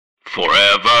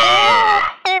Forever.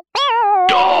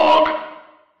 Dog.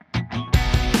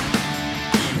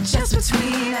 Just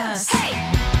between us.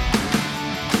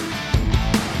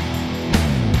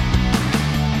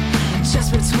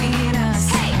 Just between us.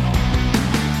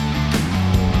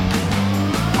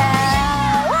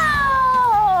 Hello!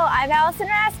 I'm Allison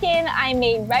Raskin. I'm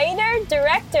a writer,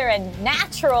 director, and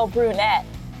natural brunette.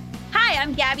 Hi,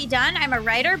 I'm Gabby Dunn. I'm a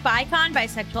writer, bicon,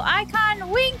 bisexual icon,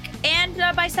 wink, and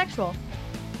bisexual.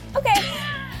 Okay.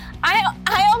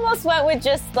 I almost went with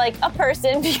just like a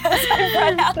person because I've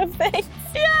run out of things.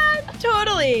 Yeah,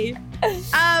 totally.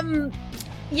 I'm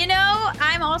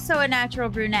also a natural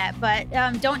brunette, but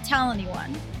don't tell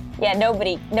anyone. Yeah,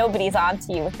 nobody's on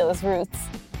to you with those roots.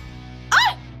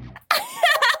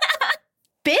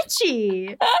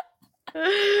 Bitchy.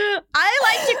 I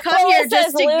like to come here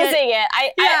just to losing it.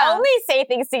 I only say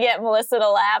things to get Melissa to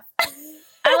laugh.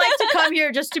 I like to come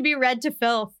here just to be read to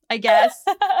filth, I guess.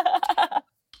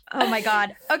 Oh my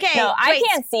God. Okay. No, I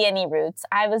can't see any roots.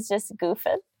 I was just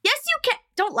goofing. Yes, you can.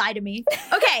 Don't lie to me.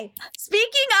 Okay.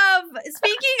 Speaking of,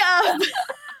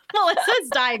 Melissa's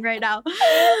dying right now.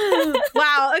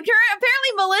 Wow.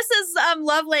 Apparently Melissa's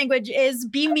love language is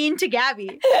be mean to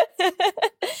Gabby.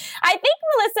 I think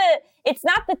Melissa, it's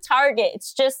not the target.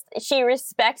 It's just she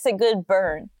respects a good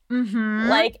burn. Mm-hmm.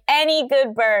 Like any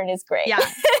good burn is great. Yeah.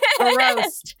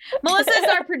 Roast. Melissa is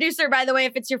our producer, by the way,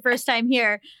 if it's your first time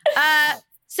here.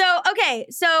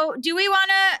 So do we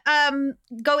want to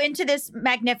go into this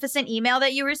magnificent email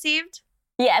that you received?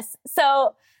 Yes.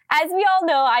 So as we all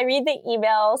know, I read the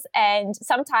emails and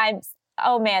sometimes,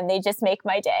 oh man, they just make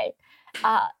my day.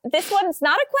 This one's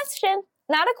not a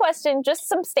question, just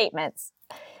some statements.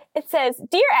 It says,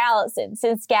 Dear Allison,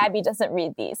 since Gabby doesn't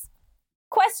read these.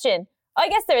 Question. Oh, I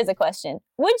guess there is a question.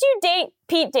 Would you date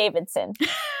Pete Davidson?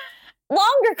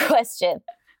 Longer question.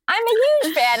 I'm a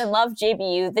huge fan and love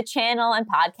JBU, the channel and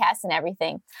podcast and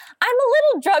everything. I'm a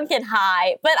little drunk and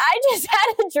high, but I just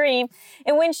had a dream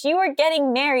in which you were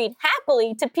getting married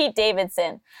happily to Pete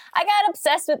Davidson. I got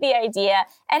obsessed with the idea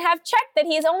and have checked that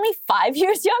he is only 5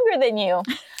 years younger than you.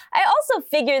 I also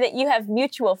figure that you have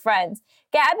mutual friends.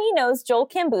 Gabby knows Joel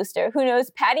Kim Booster, who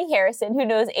knows Patty Harrison, who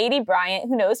knows Aidy Bryant,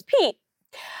 who knows Pete.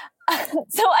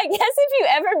 So I guess if you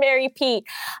ever marry Pete,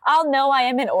 I'll know I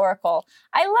am an oracle.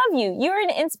 I love you. You're an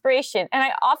inspiration. And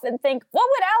I often think, what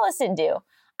would Allison do?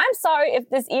 I'm sorry if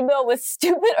this email was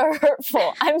stupid or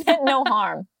hurtful. I meant no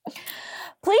harm.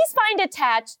 Please find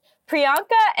attached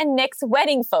Priyanka and Nick's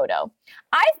wedding photo.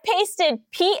 I've pasted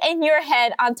Pete and your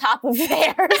head on top of theirs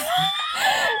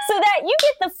so that you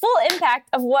get the full impact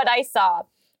of what I saw.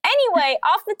 Anyway,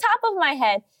 off the top of my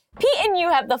head, Pete and you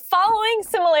have the following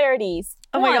similarities.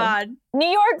 Oh my God. New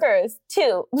Yorkers.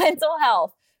 2, mental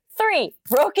health. 3,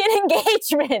 broken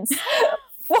engagements.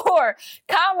 4,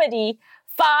 comedy.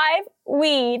 5,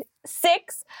 weed.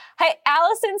 6,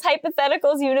 Allison's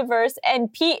Hypotheticals universe,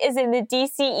 and Pete is in the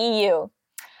DCEU.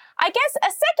 I guess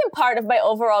a second part of my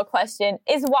overall question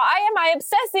is why am I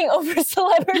obsessing over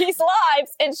celebrities'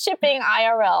 lives and shipping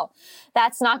IRL?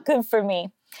 That's not good for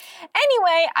me.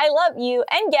 Anyway, I love you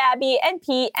and Gabby and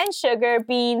Pete and Sugar,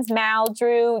 Beans, Mal,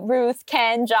 Drew, Ruth,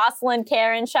 Ken, Jocelyn,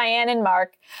 Karen, Cheyenne, and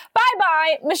Mark.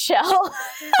 Bye-bye, Michelle.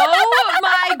 Oh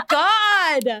my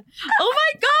God. Oh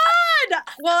my God.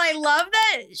 Well, I love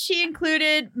that she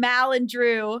included Mal and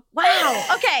Drew. Wow.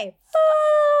 Okay.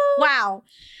 Wow.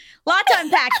 Lot to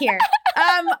unpack here.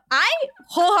 I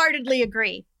wholeheartedly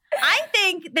agree. I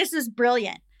think this is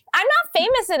brilliant. I'm not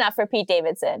famous enough for Pete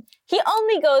Davidson. He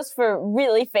only goes for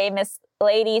really famous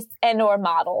ladies and or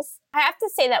models. I have to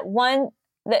say that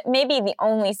maybe the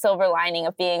only silver lining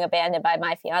of being abandoned by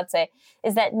my fiance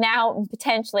is that now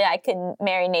potentially I can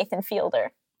marry Nathan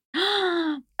Fielder.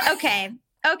 Okay.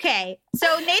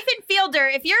 So Nathan Fielder,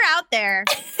 if you're out there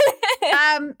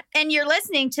and you're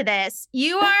listening to this,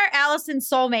 you are Allison's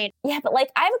soulmate. Yeah, but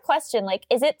like I have a question. Like,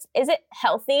 is it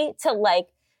healthy to like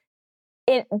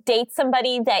date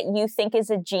somebody that you think is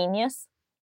a genius?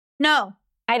 No.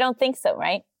 I don't think so,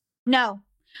 right? No.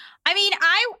 I mean,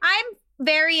 I'm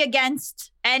very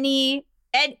against any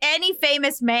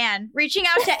famous man. Reaching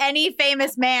out to any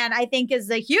famous man, I think, is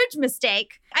a huge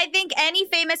mistake. I think any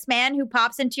famous man who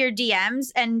pops into your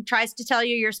DMs and tries to tell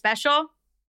you you're special,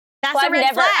 that's a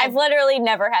red flag. I've literally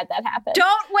never had that happen.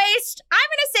 Don't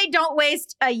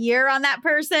waste a year on that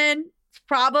person. It's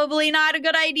probably not a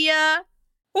good idea.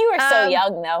 You were so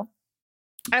young, though.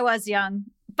 I was young.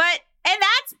 And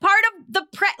that's part of the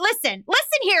listen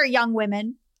here, young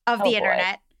women of the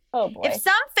internet. Oh boy. If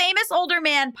some famous older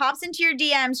man pops into your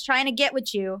DMs trying to get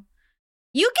with you,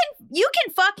 you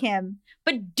can fuck him,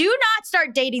 but do not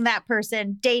start dating that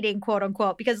person, quote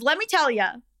unquote, because let me tell you,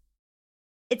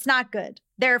 It's not good.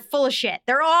 They're full of shit.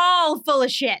 They're all full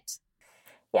of shit.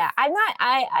 Yeah, I'm not.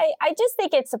 I just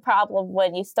think it's a problem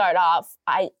when you start off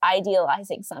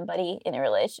idealizing somebody in a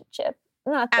relationship.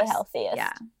 Not the healthiest.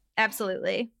 Yeah,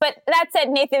 absolutely. But that said,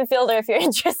 Nathan Fielder, if you're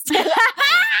interested,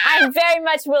 I'm very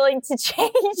much willing to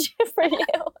change for you.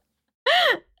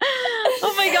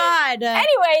 Oh my God.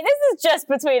 Anyway, this is Just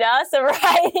Between Us, a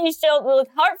variety show with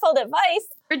heartfelt advice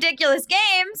Ridiculous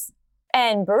games.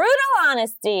 and brutal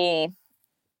honesty.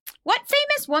 What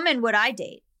famous woman would I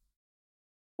date?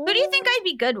 Who do you think I'd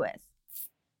be good with?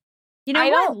 You know,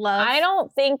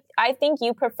 I think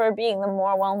you prefer being the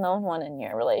more well-known one in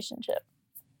your relationship.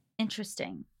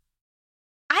 Interesting.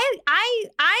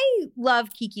 I love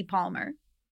Kiki Palmer.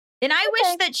 And I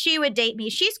wish that she would date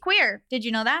me. She's queer. Did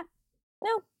you know that?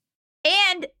 No.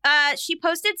 And she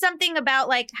posted something about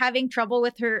like having trouble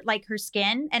with her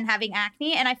skin and having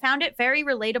acne, and I found it very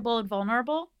relatable and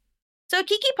vulnerable. So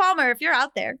Kiki Palmer, if you're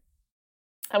out there.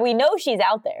 And we know she's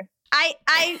out there.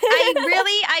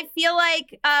 I feel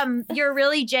like you're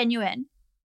really genuine.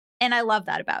 And I love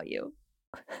that about you.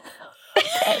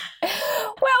 Okay.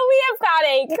 Well, we have got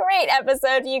a great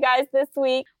episode for you guys this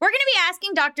week. We're going to be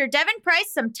asking Dr. Devin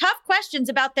Price some tough questions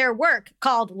about their work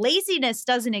called Laziness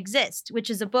Doesn't Exist, which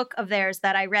is a book of theirs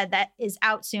that I read that is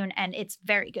out soon, and it's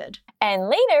very good. And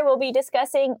later we'll be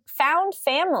discussing found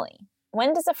family.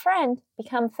 When does a friend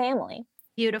become family?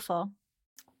 Beautiful.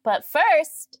 But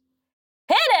first,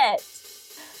 hit it!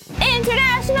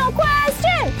 International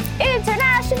question!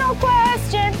 International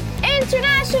question!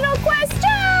 International question!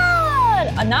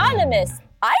 Anonymous,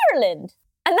 Ireland.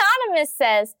 Anonymous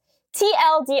says,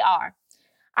 TLDR.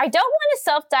 I don't want to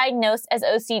self-diagnose as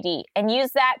OCD and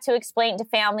use that to explain to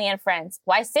family and friends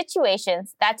why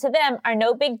situations that to them are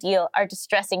no big deal are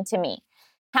distressing to me.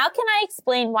 How can I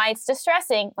explain why it's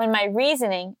distressing when my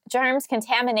reasoning, germs,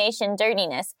 contamination,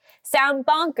 dirtiness sound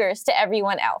bonkers to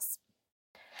everyone else?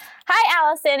 Hi,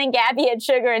 Allison and Gabby and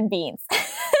Sugar and Beans.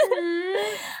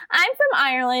 I'm from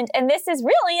Ireland, and this is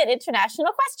really an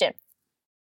international question.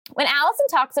 When Allison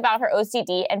talks about her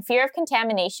OCD and fear of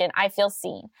contamination, I feel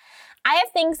seen. I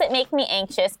have things that make me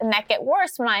anxious and that get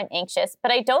worse when I'm anxious,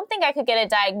 but I don't think I could get a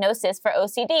diagnosis for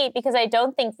OCD because I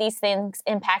don't think these things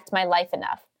impact my life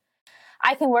enough.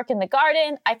 I can work in the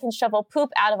garden, I can shovel poop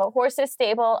out of a horse's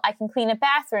stable, I can clean a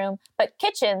bathroom, but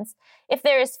kitchens, if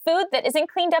there is food that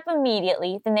isn't cleaned up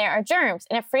immediately, then there are germs,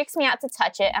 and it freaks me out to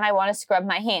touch it, and I want to scrub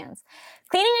my hands.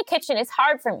 Cleaning a kitchen is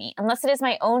hard for me, unless it is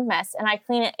my own mess, and I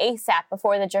clean it ASAP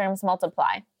before the germs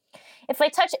multiply. If I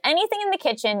touch anything in the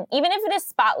kitchen, even if it is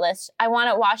spotless, I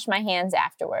want to wash my hands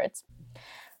afterwards.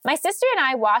 My sister and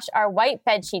I wash our white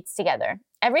bed sheets together.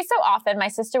 Every so often, my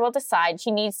sister will decide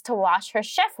she needs to wash her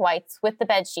chef whites with the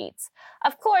bed sheets.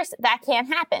 Of course, that can't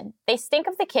happen. They stink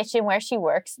of the kitchen where she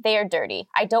works. They are dirty.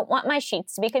 I don't want my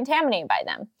sheets to be contaminated by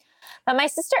them. But my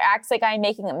sister acts like I am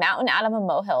making a mountain out of a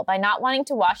molehill by not wanting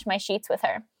to wash my sheets with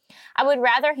her. I would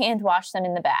rather hand wash them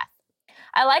in the bath.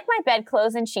 I like my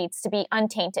bedclothes and sheets to be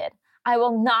untainted. I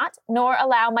will not, nor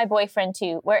allow my boyfriend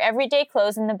to, wear everyday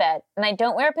clothes in the bed, and I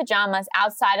don't wear pajamas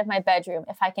outside of my bedroom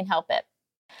if I can help it.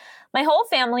 My whole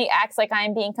family acts like I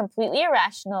am being completely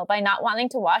irrational by not wanting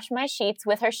to wash my sheets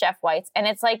with her chef whites, and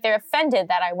it's like they're offended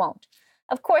that I won't.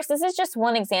 Of course, this is just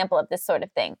one example of this sort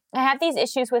of thing. I have these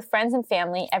issues with friends and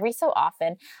family every so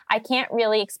often. I can't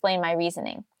really explain my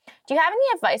reasoning. Do you have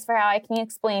any advice for how I can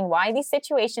explain why these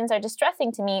situations are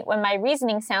distressing to me when my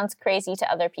reasoning sounds crazy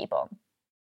to other people?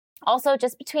 Also,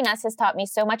 Just Between Us has taught me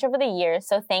so much over the years,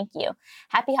 so thank you.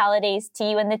 Happy holidays to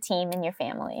you and the team and your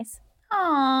families.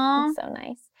 Aww. That's so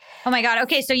nice. Oh my God.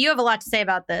 Okay, so you have a lot to say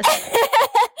about this.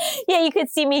 Yeah, you could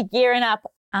see me gearing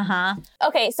up. Uh-huh.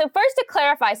 Okay, so first to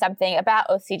clarify something about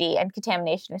OCD and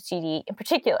contamination OCD in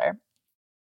particular.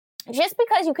 Just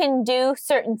because you can do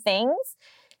certain things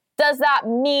does not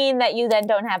mean that you then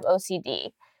don't have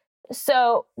OCD.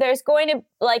 So there's going to,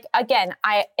 like, again,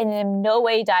 I am in no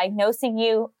way diagnosing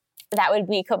you. That would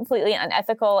be completely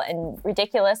unethical and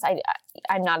ridiculous.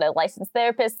 I'm not a licensed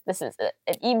therapist. This is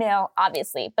an email,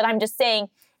 obviously. But I'm just saying,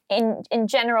 in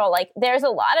general, like, there's a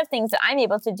lot of things that I'm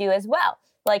able to do as well.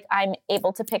 Like, I'm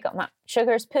able to pick up my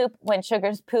Sugar's poop. When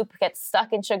Sugar's poop gets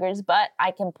stuck in Sugar's butt,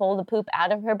 I can pull the poop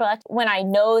out of her butt. When I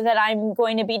know that I'm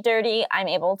going to be dirty, I'm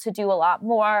able to do a lot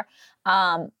more.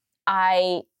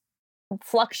 I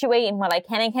fluctuate in what I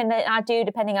can and cannot do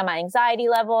depending on my anxiety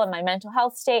level and my mental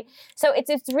health state. So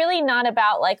it's really not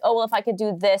about like, oh, well, if I could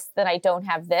do this, then I don't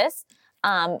have this.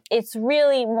 It's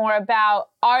really more about,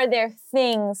 are there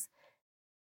things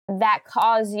that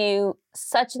cause you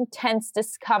such intense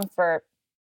discomfort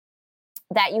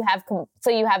that you have,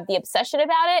 so you have the obsession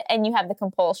about it and you have the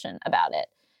compulsion about it.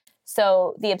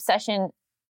 So the obsession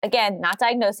again, not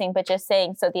diagnosing, but just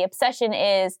saying, so the obsession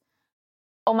is,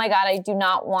 oh my God, I do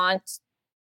not want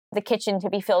the kitchen to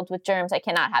be filled with germs. I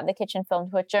cannot have the kitchen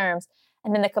filled with germs.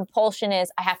 And then the compulsion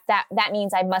is that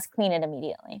means I must clean it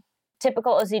immediately.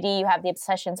 Typical OCD, you have the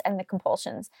obsessions and the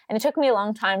compulsions. And it took me a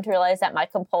long time to realize that my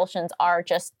compulsions are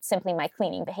just simply my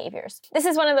cleaning behaviors. This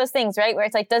is one of those things, right? Where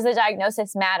it's like, does the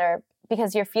diagnosis matter?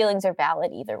 Because your feelings are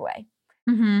valid either way.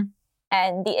 Mm-hmm.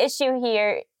 And the issue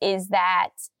here is that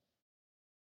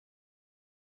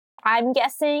I'm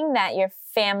guessing that your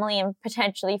family and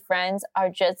potentially friends are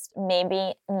just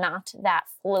maybe not that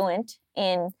fluent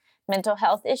in mental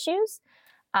health issues.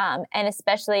 And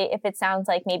especially if it sounds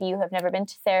like maybe you have never been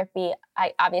to therapy,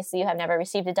 obviously you have never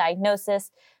received a diagnosis.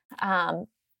 To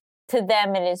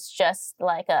them, it is just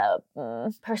like a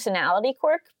personality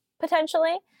quirk,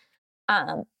 potentially.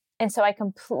 And so I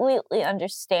completely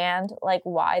understand like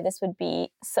why this would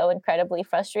be so incredibly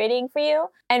frustrating for you.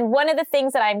 And one of the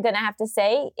things that I'm going to have to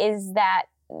say is that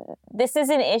this is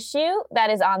an issue that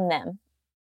is on them.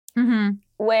 Mm-hmm.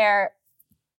 Where,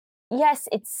 yes,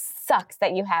 it sucks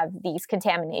that you have these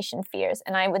contamination fears,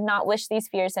 and I would not wish these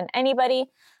fears on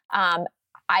anybody. I'm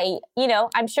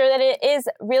sure that it is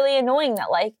really annoying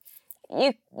that like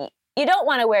you don't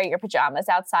want to wear your pajamas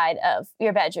outside of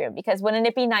your bedroom, because wouldn't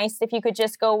it be nice if you could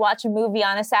just go watch a movie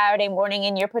on a Saturday morning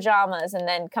in your pajamas and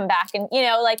then come back and,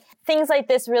 like things like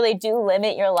this really do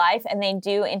limit your life, and they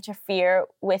do interfere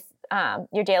with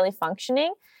your daily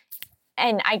functioning.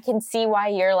 And I can see why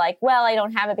you're like, well, I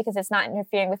don't have it because it's not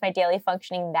interfering with my daily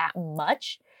functioning that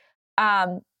much.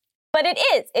 But it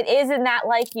is. It is in that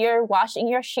like you're washing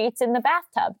your sheets in the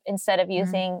bathtub instead of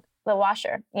using the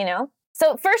washer,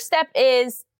 So first step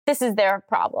is, this is their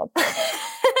problem.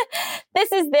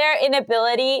 This is their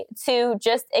inability to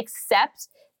just accept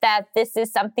that this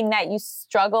is something that you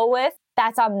struggle with.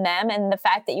 That's on them. And the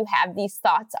fact that you have these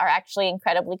thoughts are actually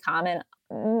incredibly common.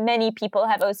 Many people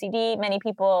have OCD, many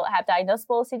people have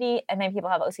diagnosable OCD, and many people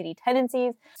have OCD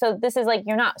tendencies. So this is like,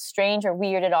 you're not strange or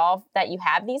weird at all that you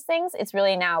have these things. It's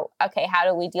really now, okay, how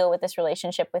do we deal with this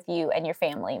relationship with you and your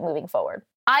family moving forward?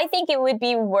 I think it would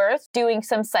be worth doing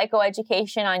some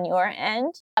psychoeducation on your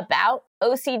end about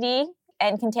OCD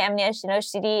and contamination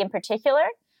OCD in particular.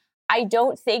 I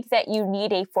don't think that you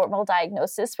need a formal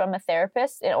diagnosis from a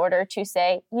therapist in order to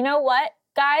say, you know what,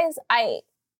 guys,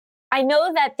 I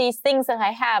know that these things that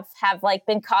I have like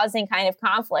been causing kind of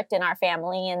conflict in our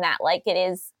family, and that like it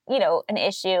is, an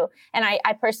issue. And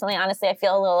I personally, honestly, I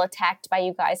feel a little attacked by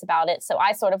you guys about it. So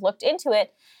I sort of looked into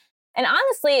it. And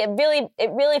honestly, it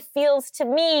really feels to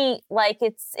me like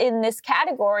it's in this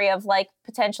category of like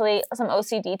potentially some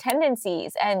OCD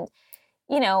tendencies. And,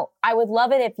 I would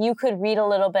love it if you could read a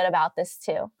little bit about this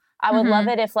too. I would love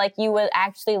it if like you would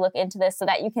actually look into this so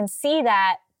that you can see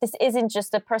that this isn't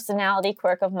just a personality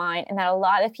quirk of mine, and that a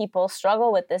lot of people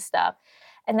struggle with this stuff.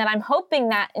 And that I'm hoping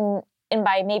that in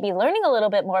by maybe learning a little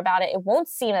bit more about it, it won't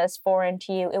seem as foreign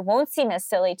to you. It won't seem as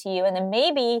silly to you. And then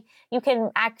maybe you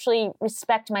can actually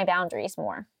respect my boundaries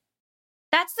more.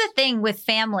 That's the thing with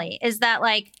family, is that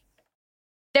like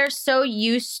they're so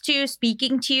used to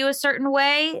speaking to you a certain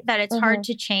way that it's hard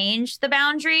to change the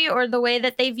boundary or the way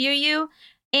that they view you.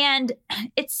 And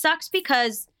it sucks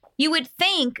because you would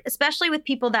think, especially with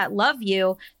people that love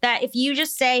you, that if you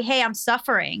just say, hey, I'm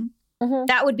suffering,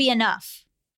 that would be enough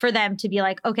for them to be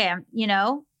like, okay,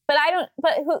 But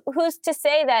who's to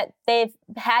say that they've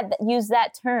used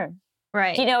that term?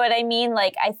 Right. Do you know what I mean?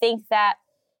 Like, I think that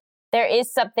there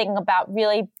is something about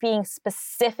really being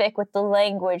specific with the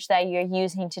language that you're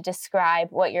using to describe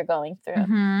what you're going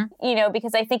through.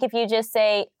 Because I think if you just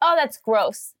say, oh, that's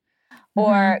gross,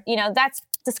 or, that's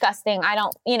disgusting, I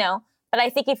don't, but I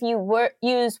think if you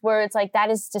use words like that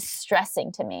is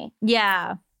distressing to me.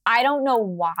 Yeah. I don't know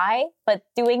why, but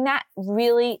doing that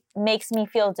really makes me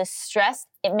feel distressed.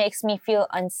 It makes me feel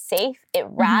unsafe. It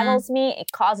rattles me.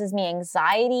 It causes me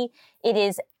anxiety. It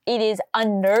is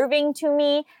unnerving to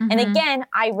me. And again,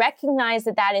 I recognize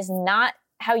that is not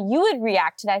how you would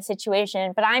react to that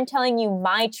situation, but I'm telling you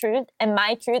my truth. And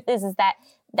my truth is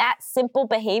that simple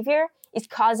behavior is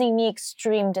causing me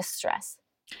extreme distress.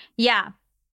 Yeah.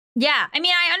 Yeah. I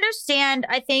mean, I understand.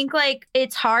 I think like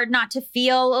it's hard not to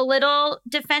feel a little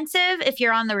defensive if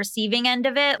you're on the receiving end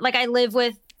of it. Like I live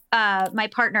with my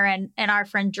partner and our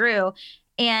friend Drew,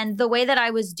 and the way that I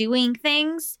was doing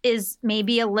things is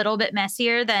maybe a little bit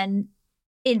messier than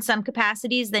in some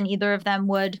capacities than either of them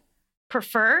would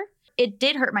prefer. It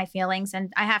did hurt my feelings,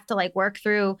 and I have to like work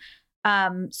through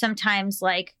sometimes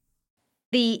like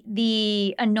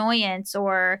the annoyance,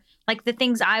 or like the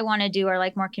things I want to do are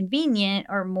like more convenient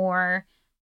or more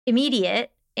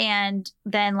immediate. And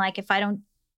then like if I don't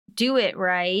do it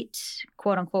right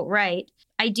quote unquote right,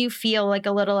 I do feel like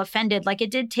a little offended. Like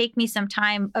it did take me some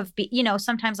time of,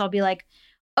 sometimes I'll be like,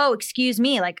 oh, excuse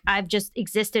me, like I've just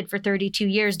existed for 32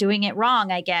 years doing it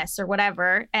wrong, I guess, or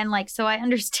whatever. And like, so I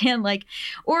understand like,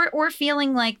 or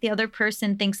feeling like the other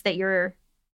person thinks that you're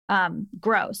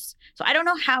gross. So I don't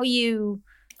know how you.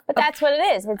 But that's what it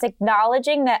is. It's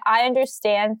acknowledging that I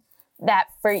understand that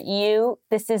for you,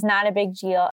 this is not a big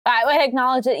deal. I would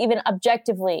acknowledge that even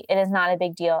objectively, it is not a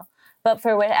big deal. But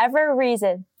for whatever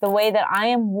reason, the way that I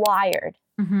am wired,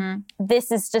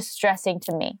 this is distressing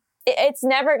to me. It's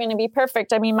never going to be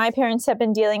perfect. I mean, my parents have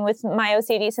been dealing with my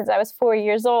OCD since I was 4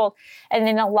 years old. And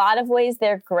in a lot of ways,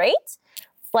 they're great.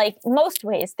 Like most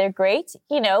ways, they're great,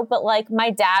 but like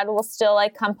my dad will still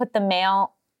like come put the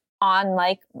mail on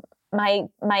like my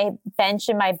bench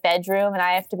in my bedroom, and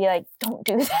I have to be like, don't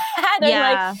do that.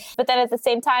 Yeah. But then at the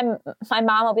same time, my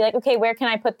mom will be like, okay, where can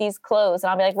I put these clothes?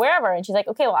 And I'll be like, wherever. And she's like,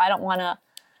 okay, well, I don't want to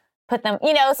put them,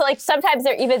 so like sometimes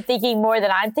they're even thinking more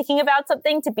than I'm thinking about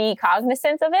something to be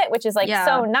cognizant of it, which is like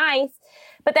so nice.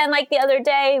 But then like the other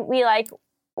day we like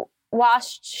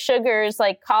washed Sugar's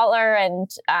like collar and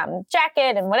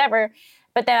jacket and whatever.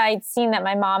 But then I'd seen that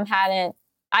my mom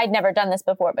I'd never done this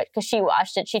before, but because she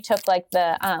washed it, she took like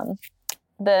the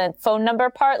phone number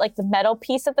part, like the metal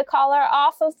piece of the collar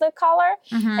off of the collar.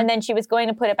 And then she was going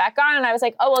to put it back on. And I was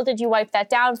like, oh, well, did you wipe that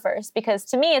down first? Because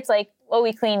to me, it's like, well,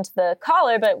 we cleaned the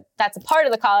collar, but that's a part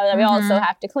of the collar that we also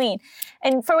have to clean.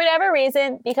 And for whatever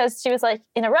reason, because she was like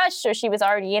in a rush or she was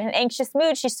already in an anxious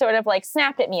mood, she sort of like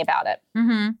snapped at me about it.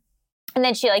 And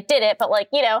then she like did it, but like,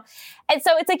 and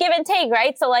so it's a give and take,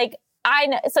 right? So like,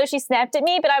 so she snapped at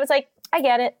me, but I was like, I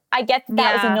get it. I get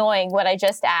that was annoying what I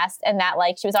just asked, and that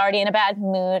like she was already in a bad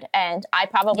mood and I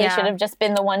probably should have just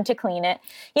been the one to clean it.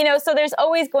 So there's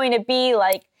always going to be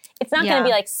like, it's not going to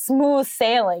be like smooth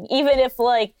sailing. Even if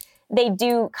like they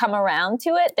do come around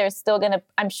to it, there's still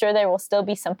I'm sure there will still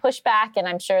be some pushback, and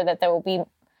I'm sure that there will be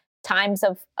times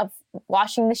of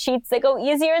washing the sheets that go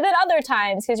easier than other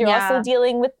times because you're also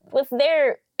dealing with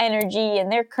their energy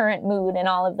and their current mood and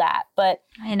all of that. But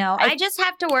I know I just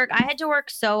have to work. I had to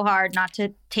work so hard not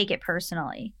to take it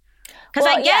personally, because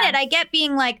I get it. I get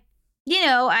being like,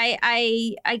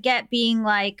 I get being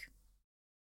like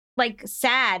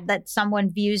sad that someone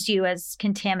views you as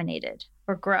contaminated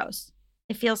or gross.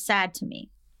 It feels sad to me.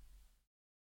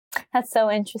 That's so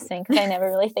interesting because I never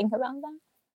really think about that.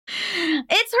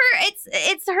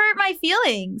 It's hurt my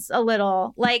feelings a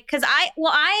little, like, because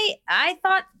I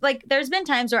thought like there's been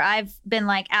times where I've been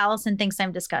like, Allison thinks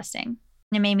I'm disgusting.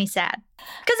 It made me sad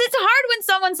because it's hard when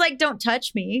someone's like, don't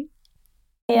touch me.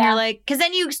 And you're like, because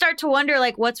then you start to wonder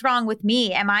like, what's wrong with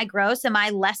me? Am I gross? Am I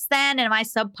less than? Am I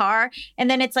subpar? And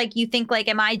then it's like you think like,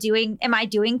 am I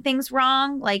doing things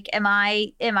wrong? Like, am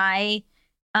I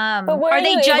but are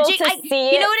they judging?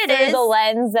 See you know what it through is? The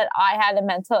lens that I had a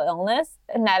mental illness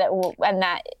and that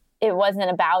it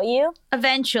wasn't about you.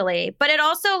 Eventually, but it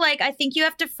also like I think you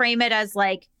have to frame it as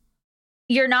like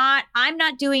I'm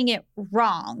not doing it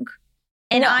wrong,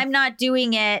 and I'm not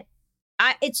doing it.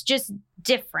 It's just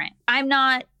different. I'm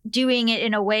not doing it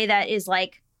in a way that is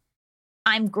like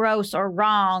I'm gross or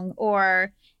wrong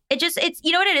or it's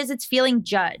you know what it is. It's feeling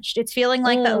judged. It's feeling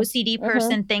like the OCD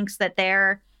person thinks that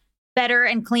they're better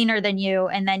and cleaner than you,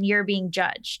 and then you're being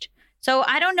judged. So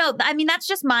I don't know. I mean, that's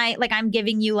just I'm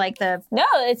giving you like the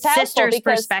it's sister's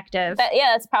perspective.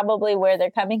 That's probably where they're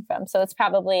coming from. So it's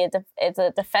probably it's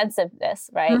a defensiveness,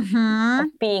 right?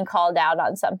 Of being called out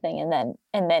on something, and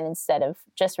then instead of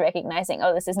just recognizing,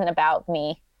 oh, this isn't about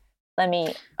me, let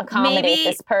me accommodate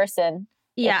this person.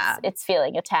 Yeah, it's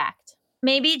feeling attacked.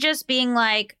 Maybe just being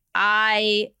like,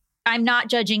 I'm not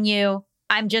judging you.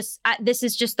 This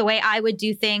is just the way I would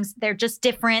do things. They're just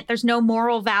different. There's no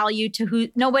moral value to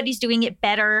nobody's doing it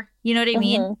better. You know what I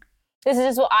mean? This is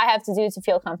just what I have to do to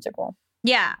feel comfortable.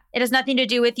 Yeah. It has nothing to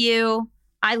do with you.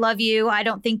 I love you. I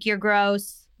don't think you're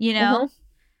gross, Yeah.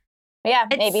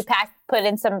 Maybe put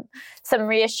in some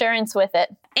reassurance with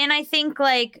it. And I think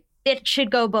like it should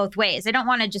go both ways. I don't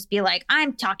want to just be like,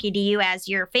 I'm talking to you as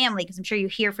your family, because I'm sure you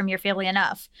hear from your family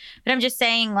enough. But I'm just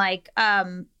saying like,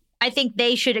 I think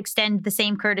they should extend the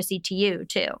same courtesy to you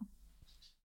too.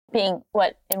 Being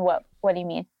what do you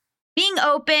mean? Being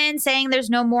open, saying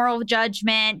there's no moral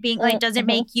judgment, being like, doesn't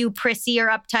make you prissy or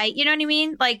uptight. You know what I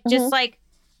mean? Like just like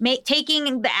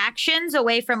taking the actions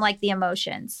away from like the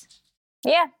emotions.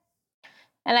 Yeah.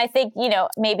 And I think,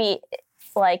 maybe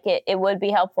like it would be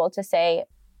helpful to say,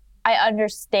 I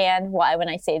understand why when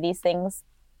I say these things,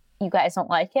 you guys don't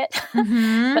like it,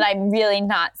 but I'm really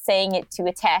not saying it to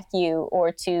attack you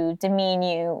or to demean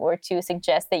you or to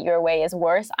suggest that your way is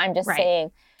worse. I'm just saying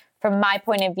from my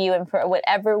point of view and for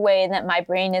whatever way that my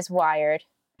brain is wired,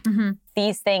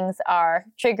 these things are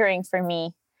triggering for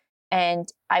me. And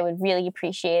I would really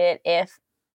appreciate it if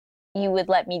you would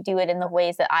let me do it in the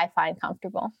ways that I find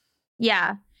comfortable.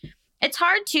 Yeah. It's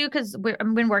hard too, because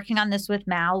I've been working on this with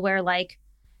Mal, where like,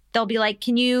 they'll be like,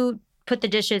 can you put the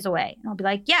dishes away? And I'll be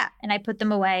like, yeah. And I put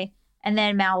them away. And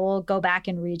then Mal will go back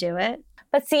and redo it.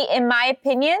 But see, in my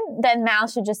opinion, then Mal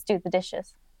should just do the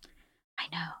dishes. I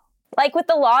know. Like with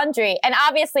the laundry. And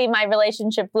obviously my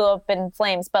relationship blew up in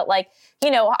flames. But like,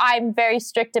 you know, I'm very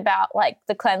strict about like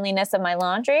the cleanliness of my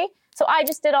laundry. So I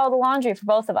just did all the laundry for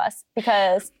both of us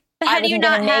because But how do you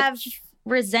not have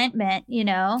resentment, you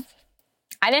know?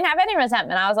 I didn't have any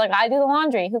resentment. I was like, I do the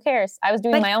laundry. Who cares? I was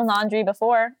doing my own laundry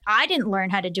before. I didn't learn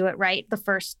how to do it right the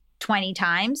first 20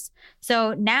 times.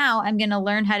 So now I'm going to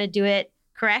learn how to do it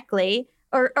correctly.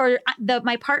 Or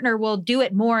my partner will do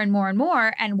it more and more and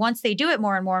more. And once they do it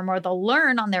more and more and more, they'll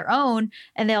learn on their own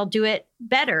and they'll do it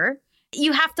better.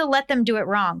 You have to let them do it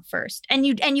wrong first. And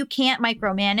you can't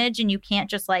micromanage, and you can't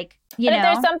just like, you know. But if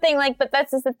there's something like, but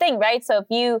that's just the thing, right? So if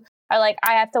you are like,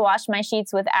 I have to wash my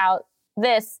sheets without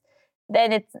this,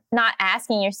 then it's not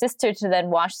asking your sister to then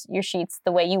wash your sheets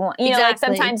the way you want. You know, like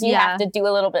sometimes you have to do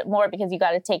a little bit more because you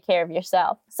got to take care of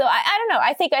yourself. So I don't know.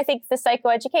 I think the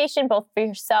psychoeducation, both for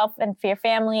yourself and for your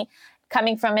family,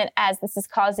 coming from it as this is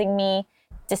causing me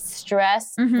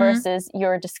distress versus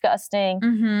you're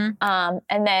disgusting. And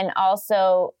then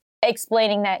also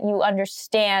explaining that you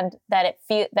understand that it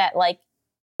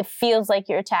feels like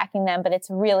you're attacking them, but it's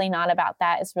really not about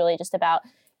that. It's really just about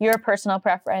your personal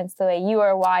preference, the way you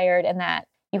are wired, and that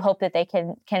you hope that they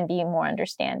can be more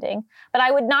understanding. But I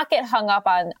would not get hung up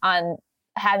on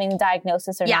having the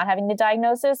diagnosis or not having the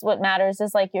diagnosis. What matters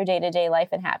is like your day-to-day life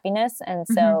and happiness. And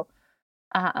so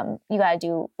you got to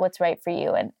do what's right for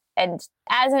you. And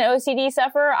as an OCD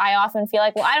sufferer, I often feel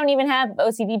like, well, I don't even have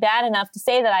OCD bad enough to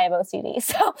say that I have OCD.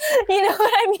 So, you know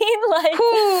what I mean? Like,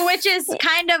 which is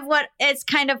kind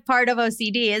of part of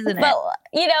OCD, isn't it? But,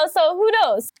 you know, so who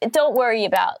knows? Don't worry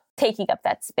about taking up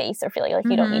that space or feeling like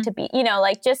you don't need to be, you know,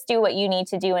 like just do what you need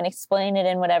to do and explain it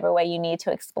in whatever way you need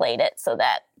to explain it so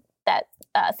that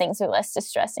things are less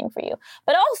distressing for you.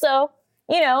 But also,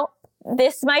 you know,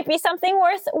 this might be something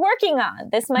worth working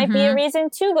on. This might be a reason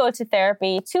to go to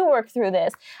therapy, to work through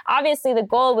this. Obviously, the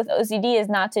goal with OCD is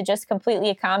not to just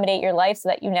completely accommodate your life so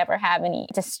that you never have any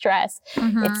distress.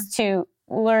 It's to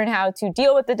learn how to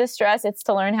deal with the distress. It's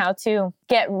to learn how to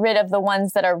get rid of the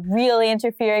ones that are really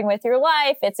interfering with your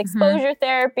life. It's exposure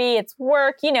therapy. It's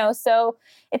work, you know, so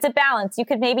it's a balance. You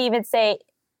could maybe even say,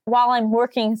 while I'm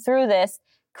working through this,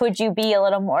 could you be a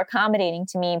little more accommodating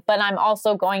to me? But I'm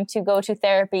also going to go to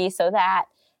therapy so that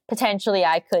potentially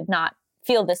I could not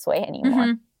feel this way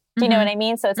anymore. Do you know what I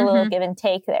mean? So it's a little give and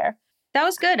take there. That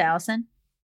was good, Allison.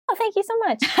 Oh, thank you so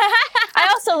much. I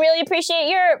also really appreciate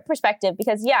your perspective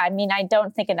because, yeah, I mean, I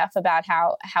don't think enough about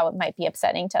how it might be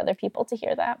upsetting to other people to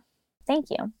hear that. Thank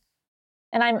you.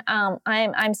 And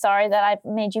I'm sorry that I've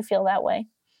made you feel that way.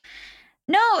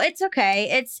 No, it's okay.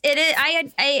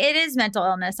 It is mental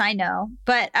illness. I know,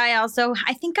 but I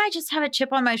think I just have a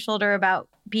chip on my shoulder about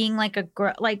being like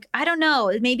I don't know.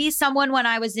 Maybe someone when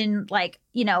I was in like,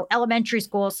 you know, elementary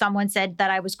school, someone said that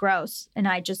I was gross, and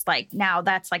I just like now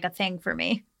that's like a thing for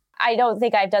me. I don't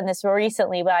think I've done this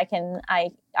recently, but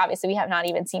obviously we have not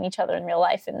even seen each other in real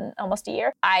life in almost a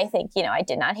year. I think, you know, I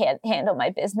did not handle my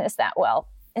business that well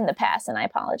in the past, and I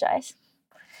apologize.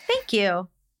 Thank you.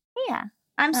 Yeah.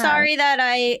 I'm sorry that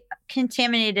I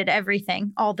contaminated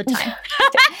everything all the time.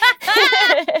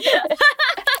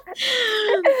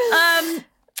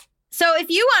 So if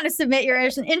you want to submit your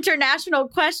international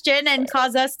question and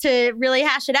cause us to really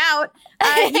hash it out,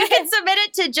 you can submit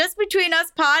it to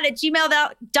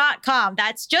justbetweenuspod@gmail.com.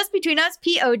 That's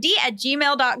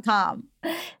justbetweenuspod@gmail.com.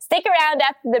 Stick around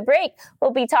after the break. We'll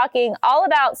be talking all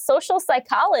about social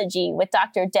psychology with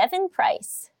Dr. Devin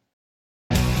Price.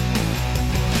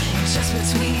 Just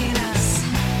between us.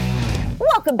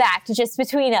 Welcome back to Just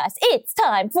Between Us. It's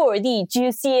time for the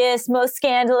juiciest, most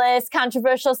scandalous,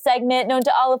 controversial segment known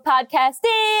to all of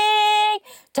podcasting.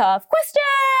 Tough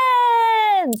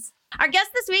Questions! Our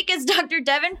guest this week is Dr.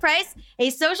 Devin Price, a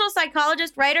social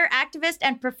psychologist, writer, activist,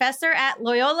 and professor at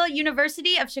Loyola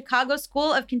University of Chicago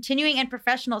School of Continuing and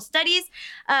Professional Studies.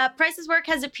 Price's work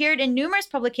has appeared in numerous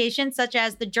publications such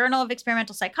as the Journal of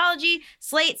Experimental Psychology,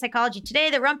 Slate, Psychology Today,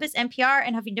 The Rumpus, NPR,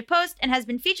 and Huffington Post, and has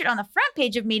been featured on the front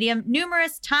page of Medium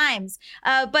numerous times.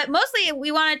 But mostly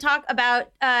we want to talk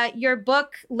about your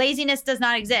book, Laziness Does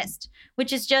Not Exist,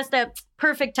 which is just a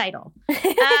perfect title.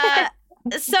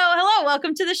 So, hello,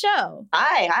 welcome to the show.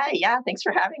 Hi. Yeah, thanks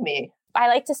for having me. I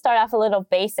like to start off a little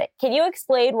basic. Can you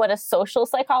explain what a social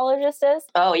psychologist is?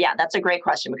 Oh, yeah, that's a great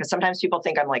question because sometimes people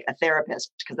think I'm like a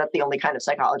therapist because that's the only kind of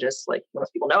psychologist like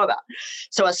most people know about.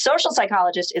 So a social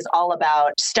psychologist is all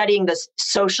about studying this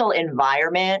social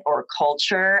environment or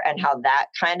culture and how that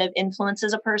kind of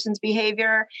influences a person's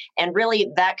behavior. And really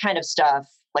that kind of stuff,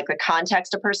 like the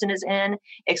context a person is in,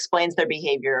 explains their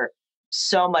behavior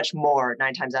so much more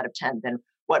 9 times out of 10 than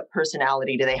what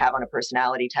personality do they have on a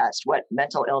personality test? What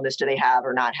mental illness do they have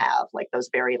or not have? Like those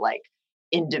very like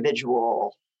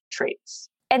individual traits.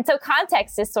 And so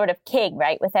context is sort of king,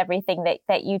 right? With everything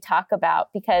that you talk about,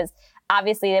 because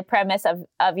obviously the premise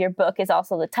of your book is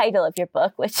also the title of your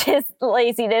book, which is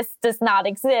Laziness Does Not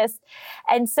Exist.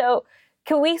 And so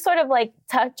can we sort of like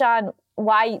touch on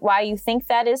why you think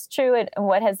that is true and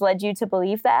what has led you to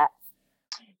believe that?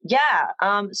 Yeah.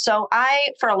 So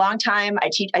for a long time,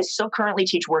 I still currently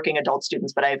teach working adult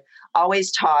students, but I've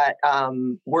always taught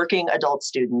working adult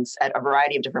students at a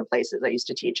variety of different places. I used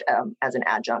to teach as an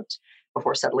adjunct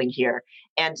before settling here.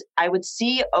 And I would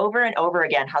see over and over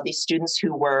again how these students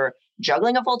who were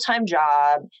juggling a full-time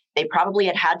job, they probably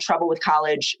had trouble with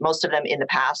college. Most of them in the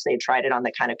past, they tried it on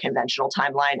the kind of conventional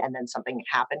timeline and then something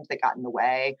happened that got in the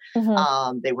way.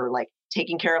 Mm-hmm. They were like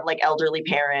taking care of like elderly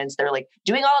parents. They're like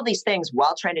doing all of these things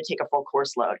while trying to take a full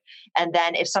course load. And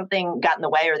then if something got in the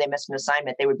way or they missed an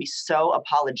assignment, they would be so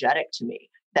apologetic to me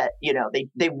that, you know,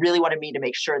 they really wanted me to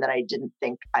make sure that I didn't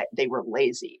think they were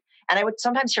lazy. And I would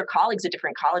sometimes hear colleagues at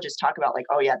different colleges talk about like,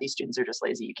 oh yeah, these students are just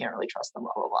lazy. You can't really trust them,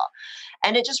 blah, blah, blah.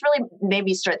 And it just really made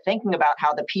me start thinking about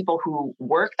how the people who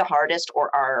work the hardest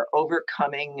or are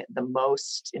overcoming the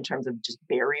most in terms of just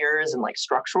barriers and like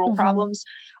structural problems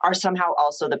are somehow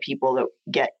also the people that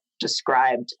get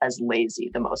described as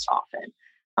lazy the most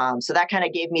often. So that kind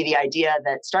of gave me the idea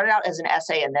that started out as an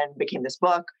essay and then became this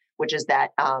book, which is that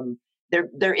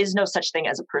there is no such thing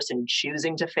as a person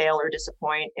choosing to fail or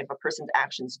disappoint. If a person's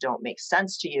actions don't make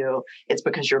sense to you, it's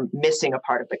because you're missing a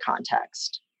part of the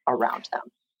context around them.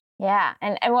 Yeah.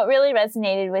 And what really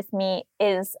resonated with me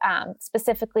is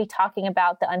specifically talking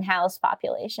about the unhoused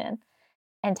population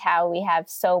and how we have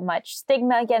so much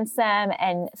stigma against them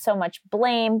and so much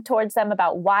blame towards them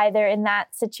about why they're in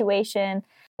that situation.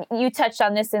 You touched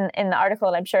on this in the article,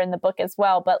 and I'm sure in the book as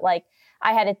well, but like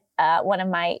I had one of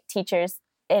my teachers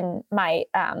in my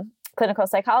clinical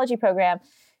psychology program,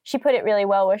 she put it really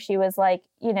well where she was like,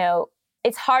 you know,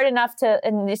 it's hard enough to,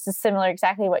 and this is similar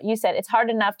exactly what you said, it's hard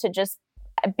enough to just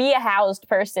be a housed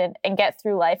person and get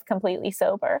through life completely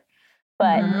sober.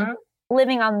 But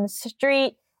living on the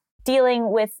street,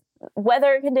 dealing with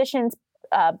weather conditions,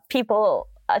 people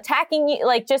attacking you,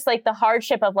 like just like the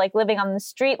hardship of like living on the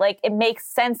street, like it makes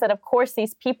sense that of course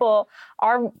these people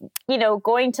are, you know,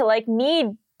 going to like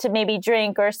need to maybe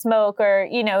drink or smoke or,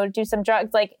 you know, do some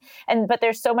drugs, like, but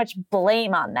there's so much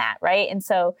blame on that, right? And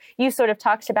so you sort of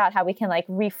talked about how we can like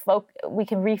we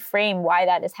can reframe why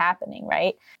that is happening,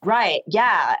 right? Right.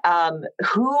 Yeah.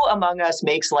 Who among us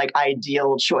makes like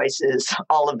ideal choices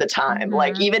all of the time?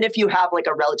 Like, even if you have like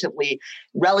a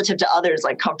relative to others,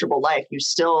 like comfortable life, you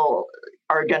still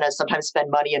are going to sometimes spend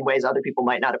money in ways other people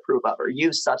might not approve of or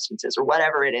use substances or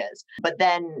whatever it is. But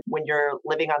then when you're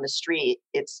living on the street,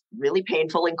 it's really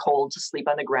painful and cold to sleep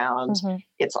on the ground.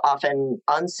 It's often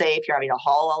unsafe. You're having to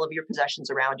haul all of your possessions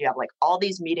around. You have like all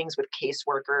these meetings with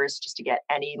caseworkers just to get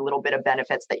any little bit of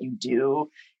benefits that you do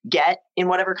get in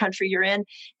whatever country you're in.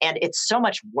 And it's so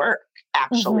much work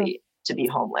actually to be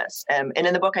homeless. And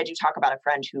in the book, I do talk about a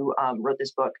friend who wrote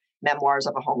this book, Memoirs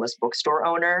of a Homeless Bookstore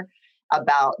Owner,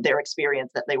 about their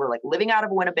experience that they were like living out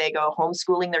of Winnebago,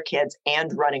 homeschooling their kids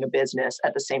and running a business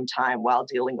at the same time while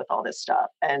dealing with all this stuff.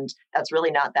 And that's really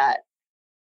not that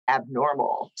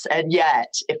abnormal. And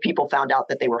yet, if people found out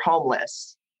that they were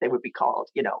homeless, they would be called,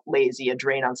 you know, lazy, a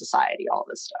drain on society, all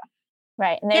this stuff.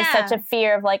 Right. And there's such a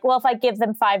fear of like, well, if I give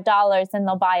them $5, then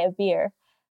they'll buy a beer.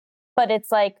 But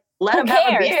it's like, let them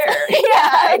have a beer.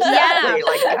 Yeah, exactly.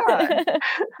 Like, God.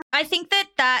 I think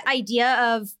that idea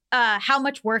of how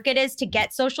much work it is to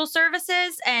get social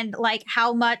services and like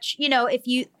how much, you know,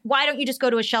 why don't you just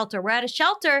go to a shelter? We're at a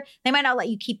shelter. They might not let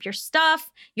you keep your stuff.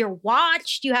 You're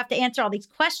watched. You have to answer all these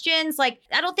questions. Like,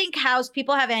 I don't think housed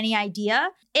people have any idea.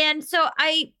 And so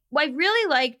I really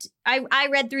liked, I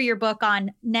read through your book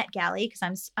on NetGalley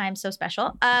because I'm so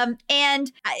special.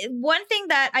 One thing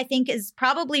that I think is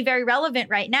probably very relevant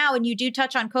right now, and you do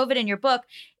touch on COVID in your book,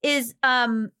 is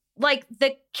like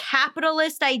the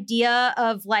capitalist idea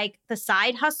of like the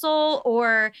side hustle,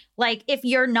 or like if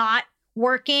you're not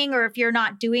working or if you're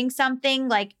not doing something,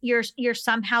 like you're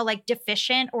somehow like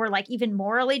deficient or like even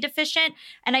morally deficient.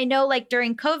 And I know like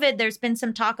during COVID, there's been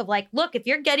some talk of like, look, if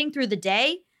you're getting through the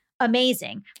day,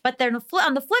 amazing. But then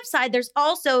on the flip side, there's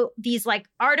also these like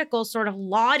articles sort of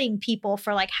lauding people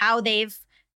for like how they've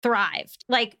thrived.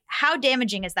 Like, how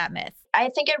damaging is that myth? I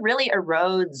think it really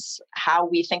erodes how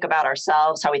we think about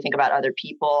ourselves, how we think about other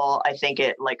people. I think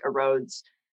it like erodes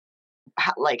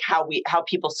how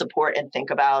people support and think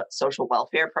about social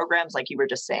welfare programs, like you were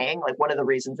just saying. Like, one of the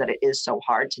reasons that it is so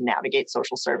hard to navigate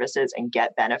social services and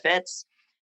get benefits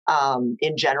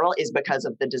in general is because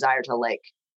of the desire to like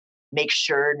make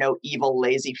sure no evil,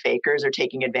 lazy fakers are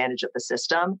taking advantage of the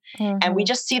system. And we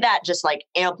just see that just like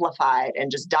amplified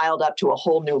and just dialed up to a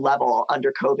whole new level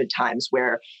under COVID times,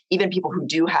 where even people who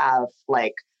do have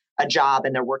like a job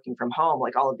and they're working from home,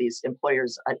 like all of these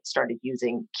employers started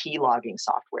using key logging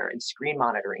software and screen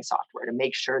monitoring software to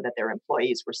make sure that their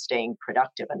employees were staying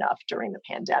productive enough during the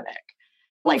pandemic.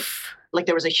 Like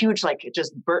there was a huge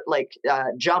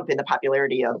jump in the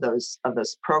popularity of those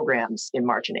programs in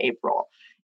March and April.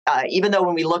 Even though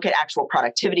when we look at actual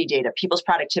productivity data, people's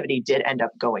productivity did end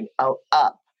up going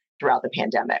up throughout the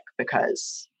pandemic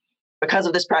because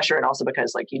of this pressure, and also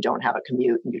because like you don't have a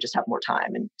commute and you just have more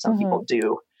time, and some people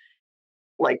do.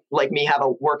 Like me, have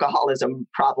a workaholism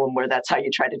problem where that's how you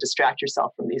try to distract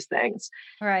yourself from these things.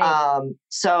 Right.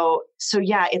 So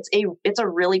yeah, it's a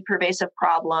really pervasive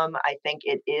problem. I think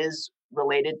it is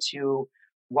related to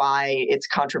why it's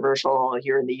controversial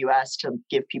here in the US to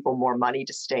give people more money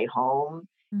to stay home,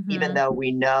 even though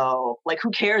we know, like, who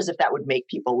cares if that would make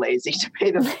people lazy to pay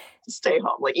them to stay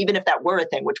home? Like, even if that were a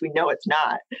thing, which we know it's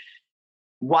not,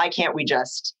 why can't we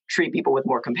just treat people with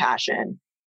more compassion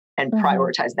and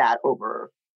prioritize that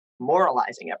over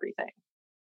moralizing everything?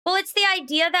 Well, it's the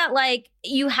idea that like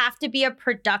you have to be a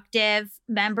productive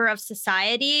member of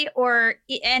society,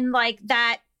 and like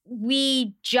that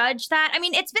we judge that. I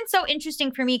mean, it's been so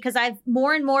interesting for me because I've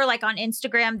more and more, like on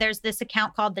Instagram, there's this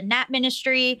account called the Nap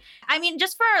Ministry. I mean,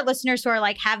 just for our listeners who are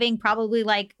like having probably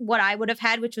like what I would have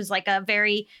had, which was like a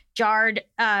very jarred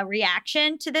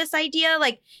reaction to this idea.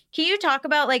 Like, can you talk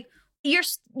about like, you're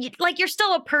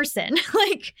still a person,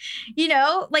 like, you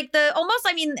know, like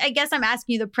I mean, I guess I'm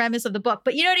asking you the premise of the book,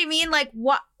 but you know what I mean? Like,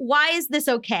 why is this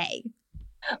okay?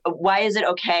 Why is it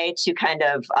okay to kind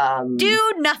of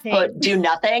do nothing? Do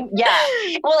nothing? Yeah.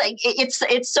 Well,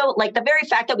 it's so like the very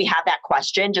fact that we have that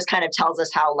question just kind of tells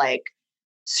us how like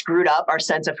screwed up our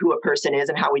sense of who a person is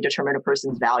and how we determine a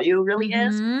person's value really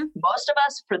is. Most of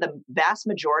us, for the vast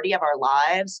majority of our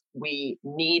lives, we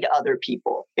need other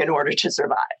people in order to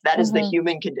survive. That is the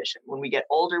human condition. When we get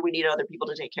older, we need other people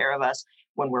to take care of us.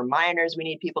 When we're minors, we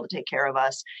need people to take care of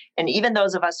us. And even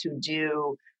those of us who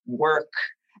do work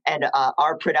and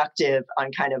are productive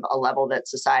on kind of a level that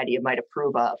society might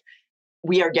approve of,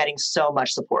 we are getting so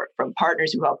much support from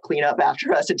partners who help clean up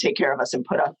after us and take care of us and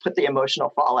put the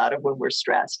emotional fallout of when we're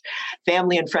stressed,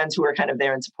 family and friends who are kind of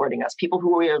there and supporting us, people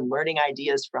who we are learning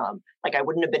ideas from. Like, I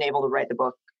wouldn't have been able to write the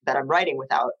book that I'm writing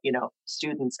without, you know,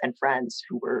 students and friends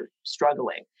who were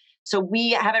struggling. So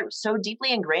we have it so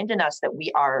deeply ingrained in us that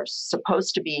we are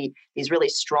supposed to be these really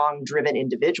strong, driven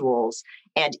individuals.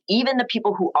 And even the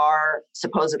people who are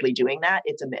supposedly doing that,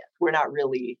 it's a myth. We're not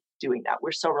really doing that.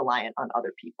 We're so reliant on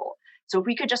other people. So if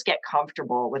we could just get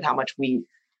comfortable with how much we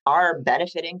are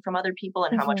benefiting from other people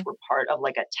and how much we're part of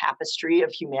like a tapestry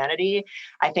of humanity,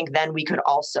 I think then we could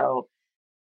also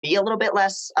be a little bit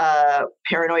less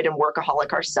paranoid and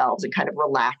workaholic ourselves and kind of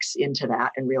relax into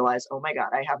that and realize, oh my God,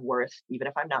 I have worth even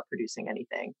if I'm not producing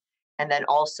anything. And then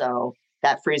also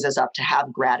that frees us up to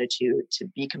have gratitude, to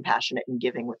be compassionate and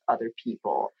giving with other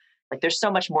people. Like, there's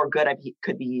so much more good I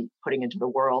could be putting into the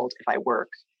world if I work,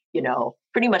 you know,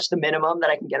 pretty much the minimum that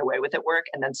I can get away with at work,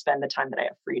 and then spend the time that I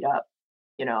have freed up,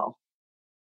 you know,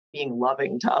 being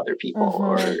loving to other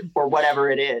people or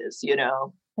whatever it is, you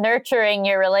know. Nurturing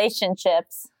your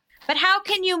relationships. But how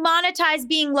can you monetize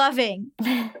being loving?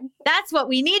 That's what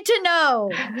we need to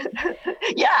know.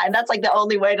 Yeah, and that's like the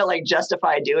only way to like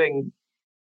justify doing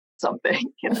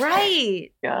something. You know?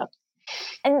 Right. Yeah.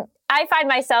 And I find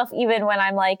myself, even when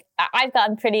I'm like, I've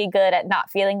gotten pretty good at not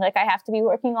feeling like I have to be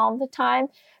working all the time.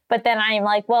 But then I'm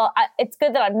like, well, it's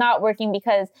good that I'm not working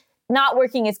because not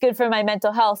working is good for my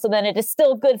mental health. So then it is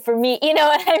still good for me. You know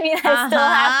what I mean? I still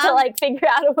have to like figure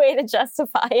out a way to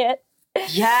justify it.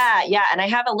 Yeah. Yeah. And I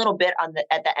have a little bit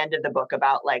at the end of the book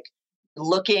about like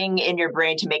looking in your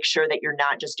brain to make sure that you're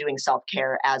not just doing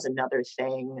self-care as another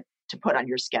thing to put on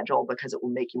your schedule because it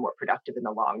will make you more productive in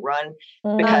the long run.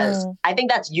 Because I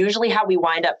think that's usually how we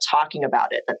wind up talking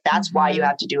about it, that's why you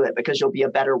have to do it, because you'll be a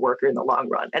better worker in the long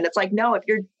run. And it's like, no,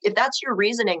 if that's your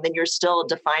reasoning, then you're still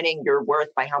defining your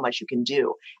worth by how much you can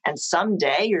do. And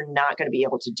someday you're not going to be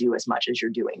able to do as much as you're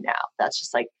doing now. That's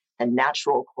just like the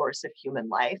natural course of human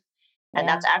life. And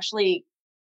that's actually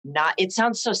not, it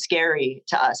sounds so scary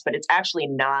to us, but it's actually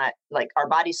not. Like, our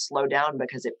bodies slow down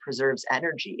because it preserves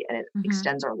energy and it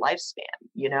extends our lifespan,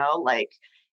 you know, like,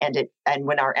 and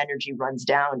when our energy runs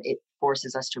down, it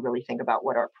forces us to really think about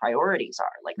what our priorities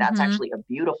are. Like, that's actually a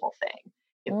beautiful thing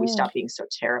if we stop being so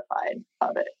terrified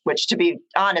of it, which, to be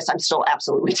honest, I'm still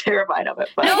absolutely terrified of it.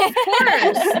 But No, of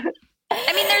course.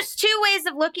 I mean, there's two ways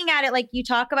of looking at it. Like you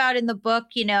talk about in the book,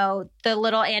 you know, the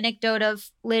little anecdote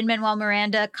of Lin-Manuel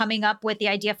Miranda coming up with the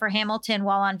idea for Hamilton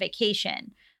while on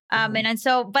vacation. And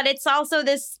so, but it's also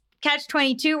this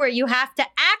catch-22 where you have to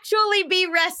actually be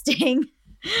resting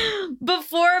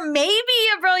before maybe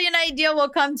a brilliant idea will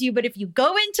come to you. But if you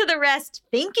go into the rest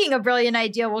thinking a brilliant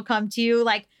idea will come to you,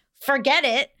 like, forget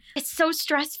it. It's so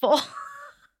stressful.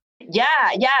 Yeah.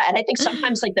 And I think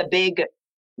sometimes, like, the big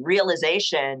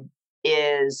realization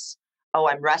is, oh,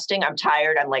 I'm resting, I'm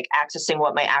tired, I'm like accessing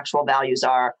what my actual values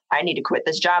are. I need to quit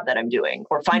this job that I'm doing,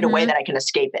 or find a way that I can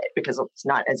escape it, because it's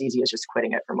not as easy as just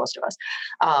quitting it for most of us.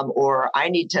 Or I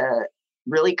need to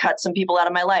really cut some people out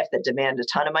of my life that demand a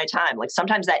ton of my time. Like,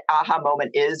 sometimes that aha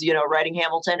moment is, you know, writing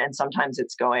Hamilton, and sometimes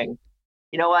it's going,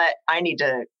 you know what, I need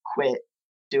to quit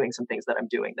doing some things that I'm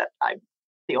doing that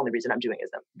the only reason I'm doing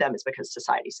them is because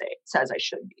society says I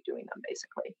should be doing them,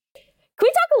 basically. Can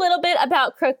we talk a little bit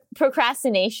about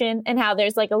procrastination and how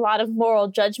there's like a lot of moral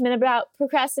judgment about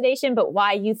procrastination, but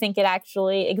why you think it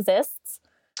actually exists?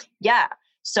 Yeah.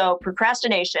 So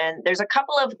procrastination, there's a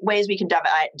couple of ways we can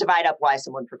divide up why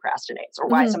someone procrastinates, or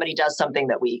why somebody does something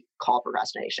that we call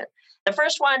procrastination. The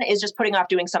first one is just putting off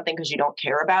doing something because you don't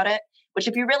care about it, which,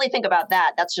 if you really think about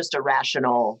that, that's just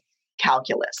irrational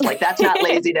calculus. Like, that's not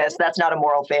laziness. That's not a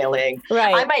moral failing.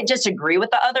 Right. I might disagree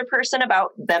with the other person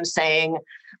about them saying,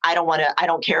 I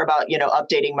don't care about, you know,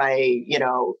 updating my, you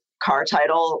know, car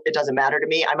title. It doesn't matter to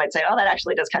me. I might say, oh, that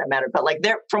actually does kind of matter. But like,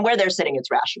 from where they're sitting,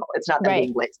 it's rational. It's not them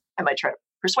being lazy. I might try to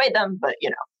persuade them, but, you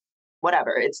know,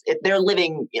 whatever. They're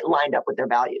living lined up with their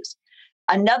values.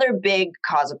 Another big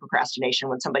cause of procrastination,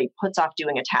 when somebody puts off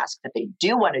doing a task that they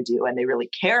do want to do and they really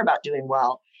care about doing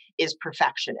well, is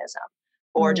perfectionism,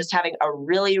 or just having a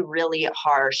really, really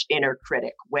harsh inner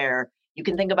critic, where you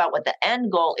can think about what the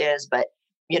end goal is, but,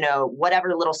 you know,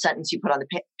 whatever little sentence you put on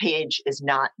the page is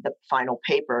not the final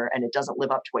paper, and it doesn't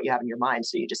live up to what you have in your mind.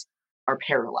 So you just are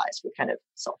paralyzed with kind of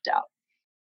self-doubt.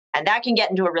 And that can get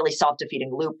into a really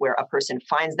self-defeating loop where a person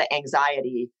finds the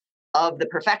anxiety of the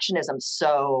perfectionism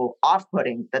so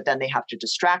off-putting that then they have to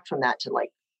distract from that to like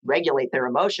regulate their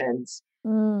emotions.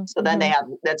 So then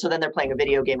then they're playing a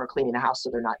video game or cleaning the house,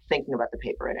 so they're not thinking about the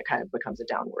paper, and it kind of becomes a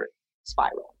downward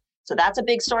spiral. So that's a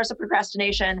big source of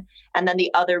procrastination. And then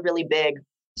the other really big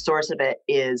source of it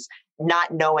is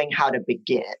not knowing how to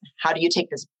begin. How do you take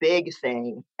this big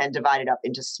thing and divide it up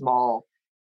into small,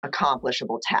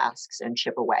 accomplishable tasks and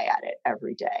chip away at it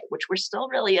every day, which we're still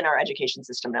really, in our education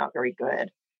system, not very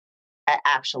good at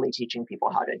actually teaching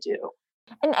people how to do.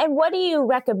 And what do you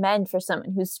recommend for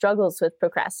someone who struggles with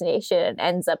procrastination and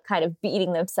ends up kind of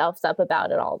beating themselves up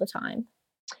about it all the time?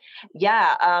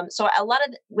 Yeah. So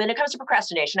when it comes to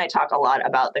procrastination, I talk a lot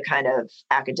about the kind of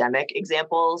academic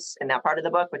examples in that part of the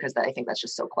book, because I think that's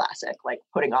just so classic, like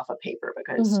putting off a paper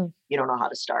because you don't know how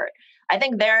to start. I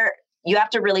think you have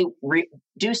to really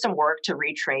do some work to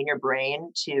retrain your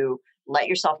brain to let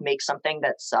yourself make something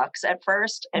that sucks at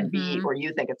first and or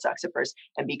you think it sucks at first,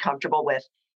 and be comfortable with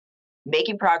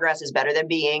making progress is better than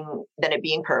it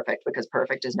being perfect, because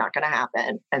perfect is not going to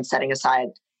happen, and setting aside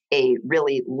a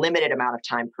really limited amount of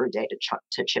time per day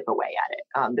to chip away at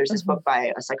it. There's this book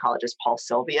by a psychologist, Paul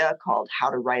Sylvia, called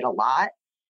How to Write a Lot,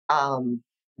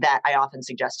 that I often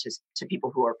suggest to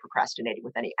people who are procrastinating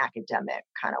with any academic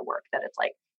kind of work, that it's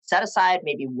like, set aside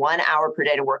maybe 1 hour per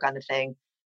day to work on the thing,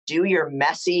 do your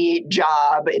messy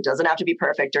job. It doesn't have to be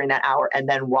perfect during that hour, and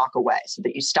then walk away, so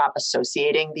that you stop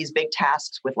associating these big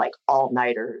tasks with like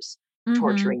all-nighters,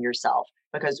 torturing yourself.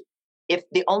 Because if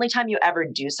the only time you ever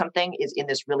do something is in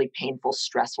this really painful,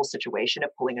 stressful situation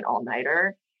of pulling an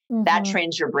all-nighter, that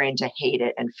trains your brain to hate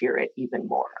it and fear it even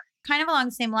more. Kind of along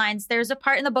the same lines, there's a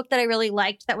part in the book that I really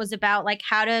liked that was about like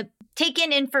how to take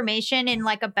in information in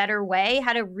like a better way,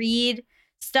 how to read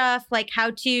stuff, like how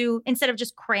to, instead of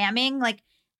just cramming, like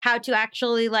how to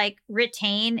actually like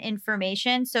retain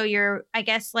information. So you're, I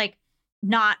guess, like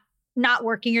not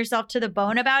working yourself to the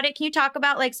bone about it. Can you talk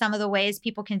about like some of the ways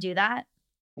people can do that?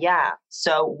 Yeah.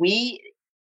 So we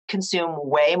consume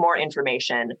way more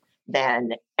information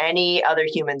than any other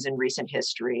humans in recent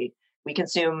history. We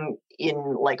consume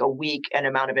in like a week an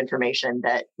amount of information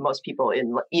that most people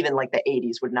in even like the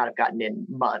 80s would not have gotten in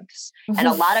months. And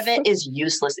a lot of it is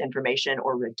useless information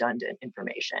or redundant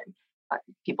information.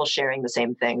 people sharing the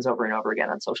same things over and over again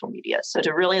on social media. So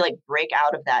to really like break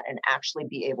out of that and actually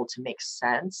be able to make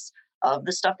sense of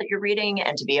the stuff that you're reading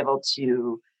and to be able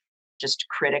to just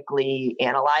critically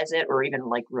analyze it or even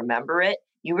like remember it,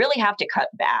 you really have to cut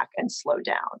back and slow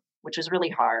down, which is really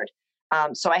hard.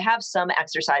 So I have some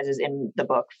exercises in the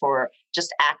book for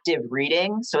just active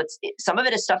reading. So some of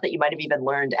it is stuff that you might have even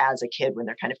learned as a kid when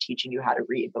they're kind of teaching you how to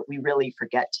read, but we really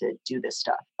forget to do this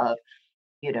stuff of,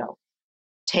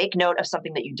 take note of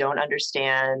something that you don't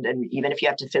understand. And even if you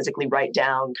have to physically write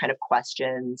down kind of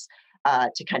questions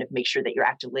to kind of make sure that you're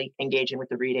actively engaging with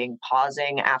the reading,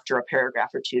 pausing after a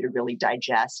paragraph or two to really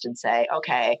digest and say,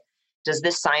 okay, does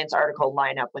this science article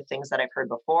line up with things that I've heard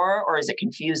before, or is it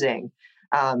confusing?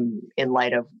 In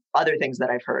light of other things that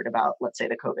I've heard about, let's say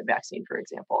the COVID vaccine, for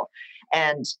example,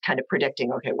 and kind of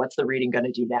predicting, okay, what's the reading going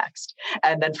to do next?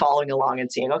 And then following along and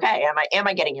seeing, okay, am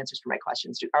I getting answers for my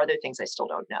questions? Are there things I still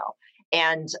don't know?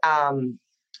 And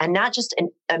not just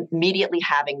immediately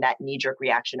having that knee-jerk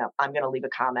reaction of, I'm going to leave a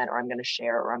comment or I'm going to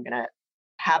share or I'm going to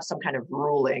have some kind of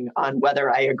ruling on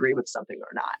whether I agree with something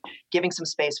or not. Giving some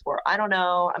space for, I don't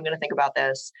know, I'm going to think about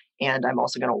this. And I'm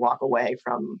also going to walk away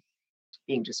from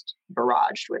being just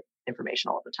barraged with information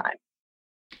all the time.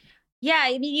 Yeah,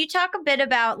 I mean, you talk a bit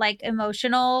about like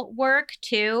emotional work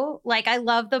too. Like, I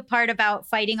love the part about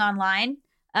fighting online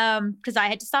because I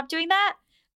had to stop doing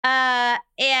that.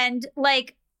 And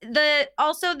like the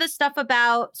stuff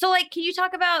about, so like, can you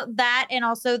talk about that and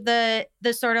also the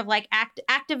sort of like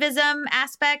activism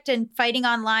aspect and fighting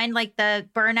online, like the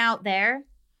burnout there,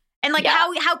 and like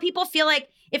how people feel like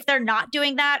if they're not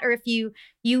doing that, or if you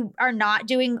are not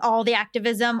doing all the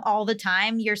activism all the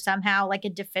time, you're somehow like a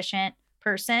deficient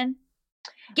person.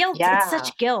 Guilt. Yeah. It's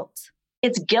such guilt.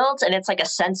 It's guilt, and it's like a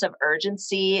sense of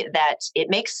urgency that it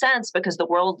makes sense because the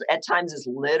world at times is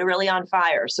literally on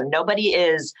fire. So nobody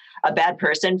is a bad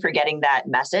person for getting that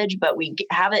message, but we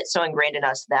have it so ingrained in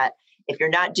us that if you're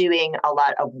not doing a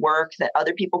lot of work that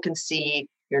other people can see,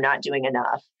 you're not doing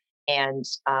enough. And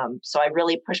so I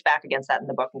really push back against that in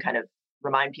the book and kind of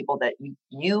remind people that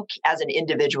you as an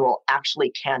individual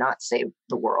actually cannot save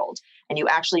the world. And you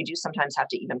actually do sometimes have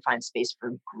to even find space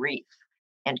for grief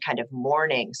and kind of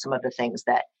mourning some of the things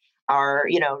that are,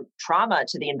 trauma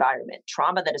to the environment,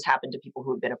 trauma that has happened to people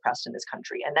who have been oppressed in this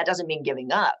country. And that doesn't mean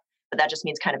giving up, but that just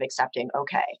means kind of accepting,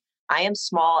 okay, I am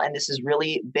small and this is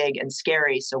really big and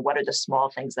scary. So what are the small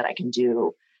things that I can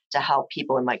do to help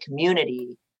people in my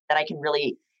community that I can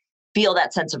really feel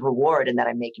that sense of reward and that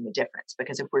I'm making a difference?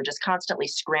 Because if we're just constantly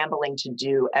scrambling to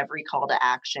do every call to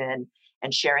action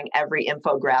and sharing every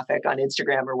infographic on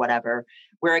Instagram or whatever,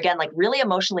 we're again like really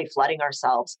emotionally flooding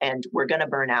ourselves and we're going to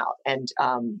burn out. And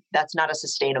that's not a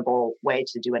sustainable way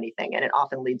to do anything. And it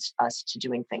often leads us to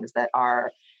doing things that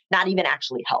are not even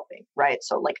actually helping, right?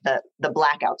 So like the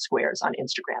blackout squares on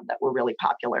Instagram that were really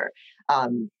popular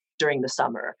during the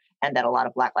summer and that a lot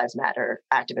of Black Lives Matter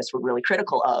activists were really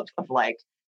critical of like,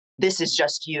 this is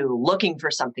just you looking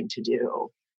for something to do.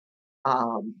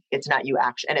 It's not you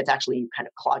actually, and it's actually kind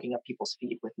of clogging up people's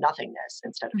feed with nothingness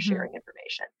instead of sharing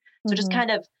information. So just kind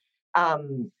of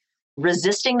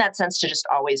resisting that sense to just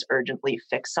always urgently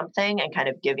fix something and kind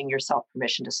of giving yourself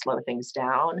permission to slow things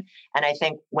down. And I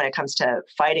think when it comes to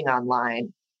fighting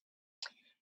online,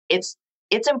 it's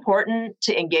important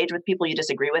to engage with people you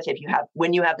disagree with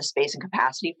when you have the space and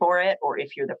capacity for it, or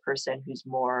if you're the person who's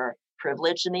more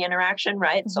privileged in the interaction,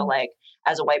 right? So like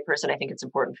as a white person, I think it's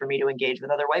important for me to engage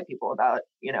with other white people about,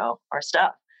 our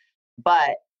stuff.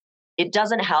 But it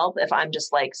doesn't help if I'm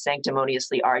just like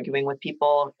sanctimoniously arguing with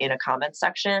people in a comment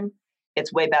section.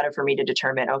 It's way better for me to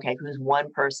determine, okay, who's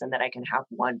one person that I can have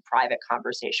one private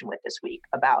conversation with this week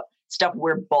about stuff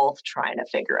we're both trying to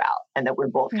figure out and that we're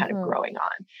both kind of growing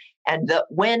on. And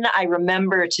when I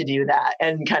remember to do that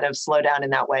and kind of slow down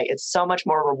in that way, it's so much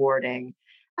more rewarding.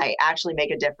 I actually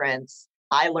make a difference.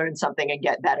 I learn something and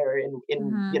get better in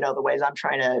the ways I'm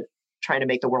trying to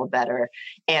make the world better.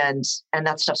 And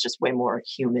that stuff's just way more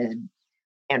human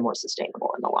and more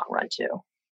sustainable in the long run too.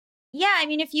 Yeah, I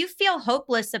mean, if you feel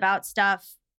hopeless about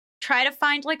stuff, try to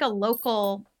find like a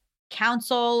local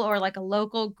council or like a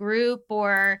local group.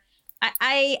 Or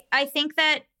I think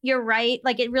that you're right.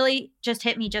 Like, it really just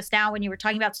hit me just now when you were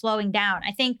talking about slowing down.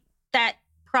 I think that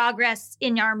progress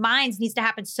in our minds needs to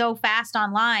happen so fast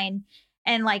online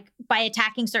and like by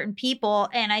attacking certain people.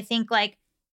 And I think like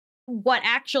what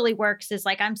actually works is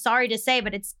like, I'm sorry to say,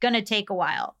 but it's going to take a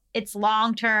while. It's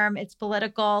long term. It's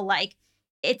political. Like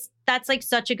that's like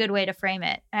such a good way to frame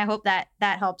it. And I hope that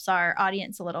helps our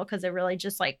audience a little, because it really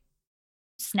just like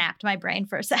snapped my brain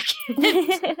for a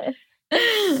second.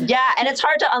 Yeah, and it's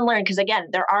hard to unlearn because, again,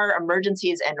 there are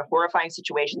emergencies and horrifying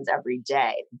situations every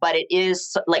day. But it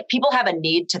is like people have a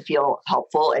need to feel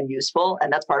helpful and useful.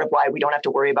 And that's part of why we don't have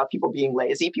to worry about people being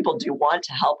lazy. People do want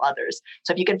to help others.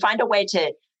 So if you can find a way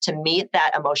to meet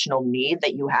that emotional need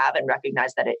that you have and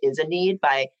recognize that it is a need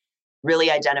by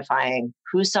really identifying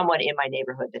who's someone in my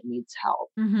neighborhood that needs help.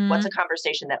 Mhm. What's a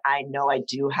conversation that I know I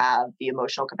do have the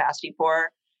emotional capacity for,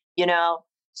 you know?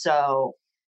 So,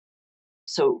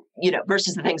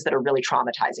 versus the things that are really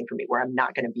traumatizing for me, where I'm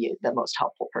not going to be the most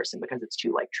helpful person because it's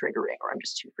too like triggering or I'm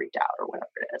just too freaked out or whatever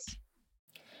it is.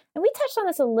 And we touched on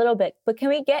this a little bit, but can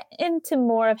we get into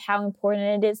more of how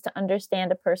important it is to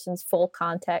understand a person's full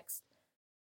context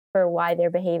for why they're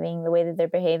behaving the way that they're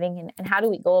behaving? And how do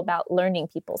we go about learning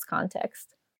people's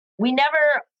context? We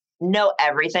never know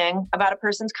everything about a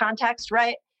person's context,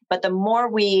 right? But the more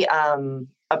we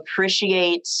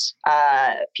appreciate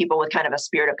people with kind of a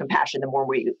spirit of compassion, the more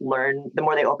we learn, the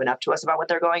more they open up to us about what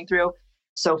they're going through.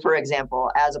 So for example,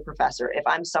 as a professor, if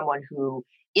I'm someone who,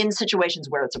 in situations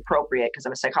where it's appropriate, because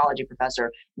I'm a psychology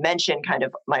professor, mention kind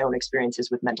of my own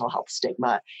experiences with mental health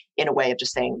stigma in a way of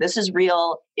just saying, this is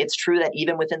real. It's true that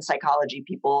even within psychology,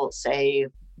 people say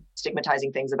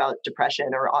stigmatizing things about depression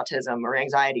or autism or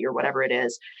anxiety or whatever it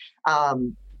is.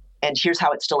 And here's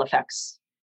how it still affects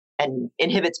and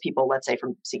inhibits people, let's say,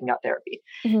 from seeking out therapy.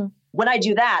 Mm-hmm. When I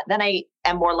do that, then I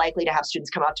am more likely to have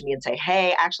students come up to me and say,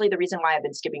 hey, actually, the reason why I've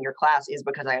been skipping your class is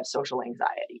because I have social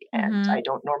anxiety. And I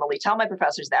don't normally tell my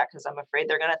professors that because I'm afraid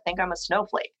they're going to think I'm a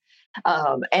snowflake.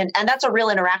 And that's a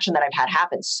real interaction that I've had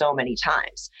happen so many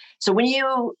times. So when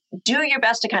you do your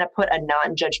best to kind of put a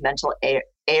non-judgmental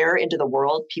air into the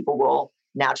world, people will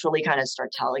naturally kind of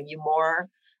start telling you more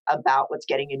about what's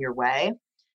getting in your way.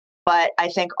 But I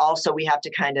think also we have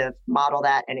to kind of model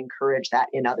that and encourage that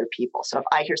in other people. So if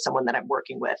I hear someone that I'm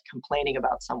working with complaining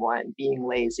about someone being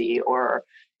lazy or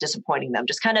disappointing them,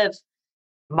 just kind of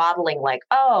modeling like,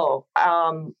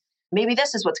 maybe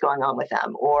this is what's going on with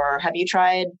them. Or have you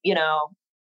tried,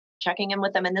 checking in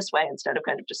with them in this way instead of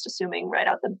kind of just assuming right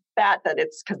out the bat that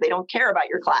it's because they don't care about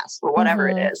your class or whatever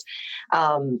it is.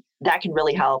 That can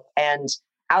really help. And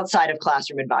outside of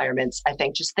classroom environments, I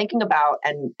think just thinking about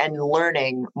and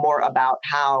learning more about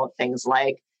how things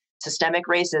like systemic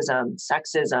racism,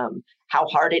 sexism, how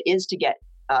hard it is to get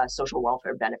social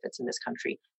welfare benefits in this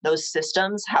country, those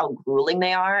systems, how grueling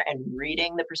they are, and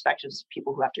reading the perspectives of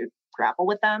people who have to grapple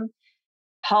with them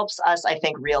helps us, I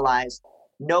think, realize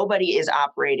nobody is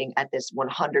operating at this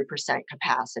 100%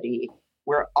 capacity.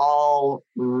 We're all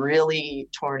really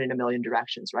torn in a million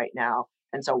directions right now.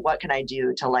 And so what can I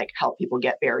do to help people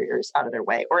get barriers out of their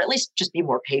way, or at least just be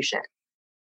more patient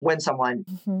when someone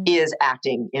is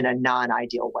acting in a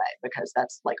non-ideal way, because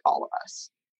that's all of us.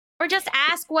 Or just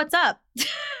ask what's up.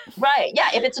 Right. Yeah.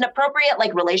 If it's an appropriate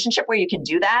relationship where you can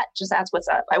do that, just ask what's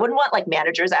up. I wouldn't want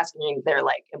managers asking their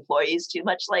employees too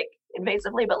much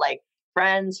invasively, but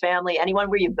friends, family, anyone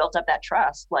where you've built up that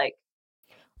trust,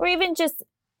 or even just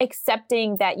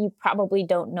accepting that you probably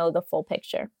don't know the full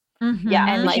picture. Yeah.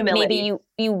 And humility. maybe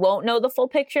you won't know the full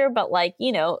picture, but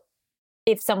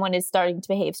if someone is starting to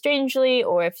behave strangely,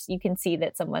 or if you can see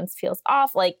that someone feels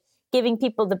off, giving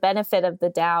people the benefit of the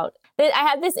doubt. I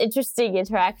had this interesting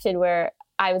interaction where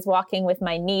I was walking with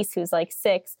my niece who's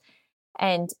 6,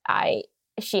 and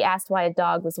she asked why a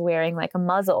dog was wearing a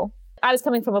muzzle. I was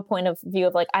coming from a point of view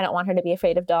of I don't want her to be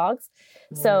afraid of dogs.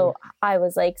 So I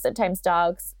was sometimes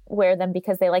dogs wear them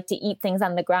because they like to eat things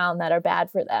on the ground that are bad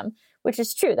for them, which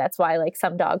is true. That's why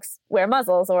some dogs wear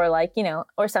muzzles, or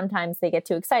or sometimes they get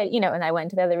too excited, and I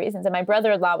went to the other reasons. And my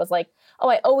brother-in-law was like, oh,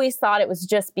 I always thought it was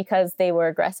just because they were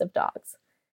aggressive dogs,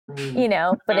 but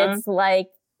it's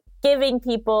giving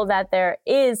people that there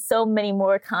is so many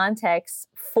more contexts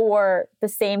for the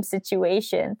same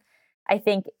situation. I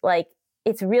think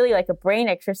it's really a brain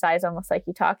exercise, almost like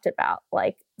you talked about,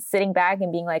 sitting back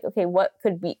and being okay, what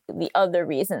could be the other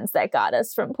reasons that got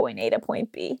us from point A to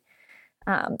point B?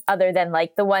 Other than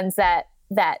the ones that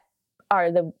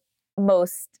are the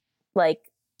most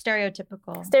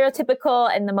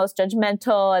stereotypical and the most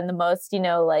judgmental and the most,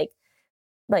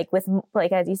 with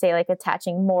as you say,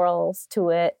 attaching morals to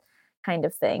it kind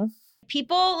of thing.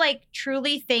 People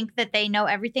truly think that they know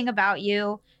everything about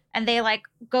you, and they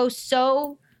go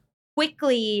so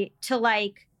quickly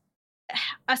to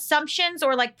assumptions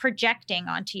or projecting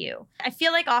onto you. I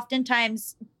feel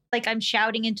oftentimes I'm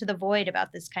shouting into the void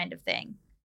about this kind of thing.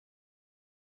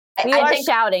 You are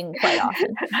shouting quite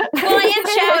often. Well, I am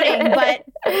shouting,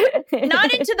 but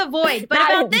not into the void. But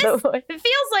Not about into this, the void. it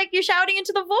feels like you're shouting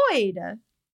into the void.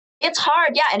 It's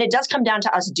hard, yeah. And it does come down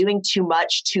to us doing too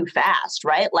much too fast,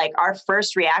 right? Like our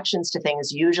first reactions to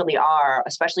things usually are,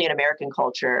 especially in American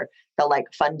culture, the like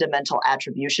fundamental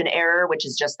attribution error, which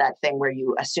is just that thing where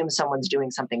you assume someone's doing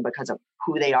something because of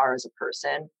who they are as a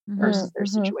person versus their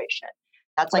situation.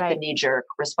 That's like the knee-jerk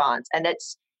response. And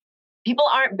people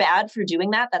aren't bad for doing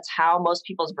that. That's how most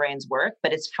people's brains work,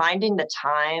 but it's finding the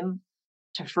time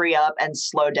to free up and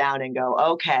slow down and go,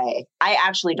 okay, I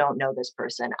actually don't know this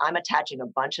person. I'm attaching a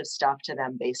bunch of stuff to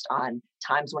them based on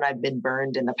times when I've been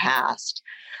burned in the past,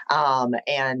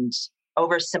 and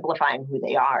oversimplifying who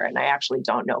they are. And I actually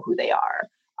don't know who they are,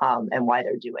 and why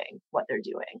they're doing what they're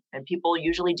doing. And people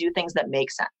usually do things that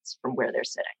make sense from where they're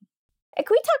sitting. Can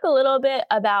we talk a little bit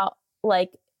about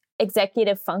like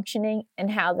executive functioning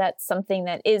and how that's something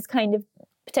that is kind of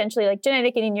potentially like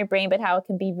genetic and in your brain, but how it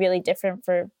can be really different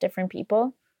for different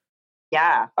people?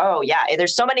 Yeah. Oh, yeah.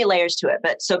 There's so many layers to it.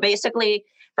 But so basically,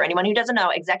 for anyone who doesn't know,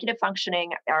 executive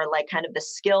functioning are like kind of the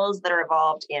skills that are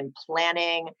involved in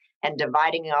planning and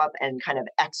dividing up and kind of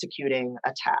executing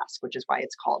a task, which is why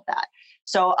it's called that.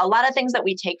 So a lot of things that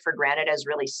we take for granted as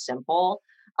really simple,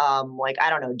 like,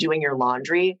 I don't know, doing your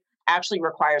laundry actually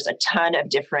requires a ton of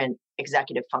different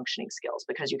executive functioning skills,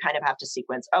 because you kind of have to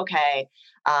sequence, okay,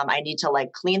 I need to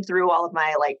like clean through all of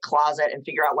my like closet and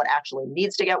figure out what actually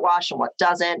needs to get washed and what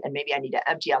doesn't. And maybe I need to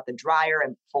empty out the dryer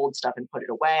and fold stuff and put it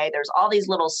away. There's all these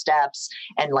little steps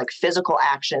and like physical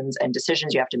actions and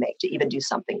decisions you have to make to even do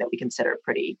something that we consider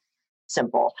pretty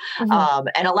simple.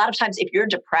 And a lot of times if you're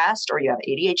depressed or you have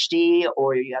ADHD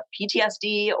or you have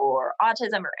PTSD or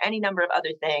autism or any number of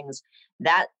other things,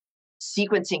 that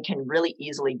sequencing can really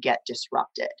easily get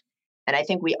disrupted. And I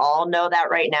think we all know that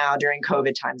right now during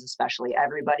COVID times, especially,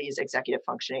 everybody's executive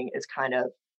functioning is kind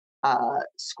of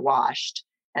squashed.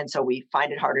 And so we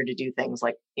find it harder to do things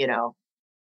like, you know,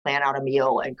 plan out a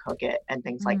meal and cook it and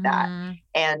things like that.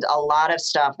 And a lot of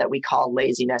stuff that we call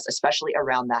laziness, especially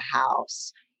around the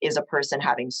house, is a person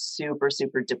having super,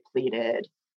 super depleted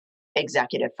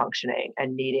executive functioning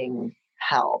and needing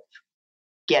help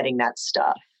getting that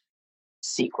stuff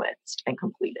sequenced and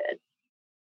completed.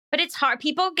 But it's hard.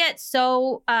 People get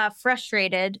so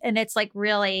frustrated, and it's like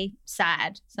really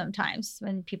sad sometimes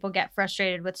when people get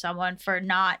frustrated with someone for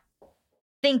not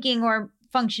thinking or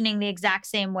functioning the exact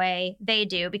same way they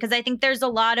do, because I think there's a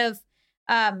lot of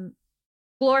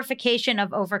glorification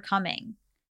of overcoming,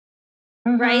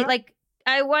 right? Like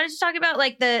I wanted to talk about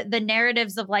like the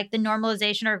narratives of like the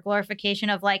normalization or glorification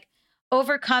of like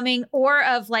overcoming or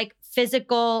of like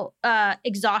physical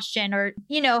exhaustion, or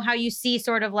you know how you see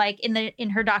sort of like in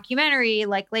her documentary,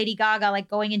 like Lady Gaga like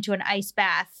going into an ice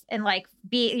bath and like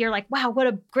you're like, wow, what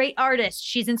a great artist,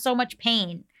 she's in so much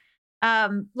pain.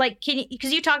 Like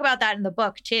because you talk about that in the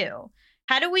book too.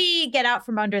 How do we get out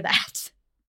from under that?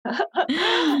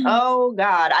 Oh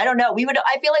God, I don't know.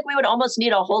 I feel like we would almost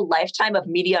need a whole lifetime of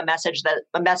media messages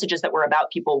that were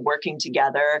about people working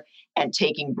together and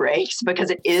taking breaks, because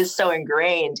it is so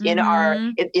ingrained in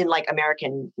in like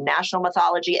American national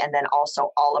mythology. And then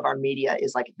also all of our media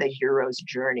is like the hero's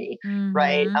journey,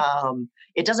 right?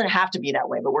 It doesn't have to be that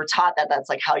way, but we're taught that that's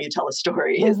like how you tell a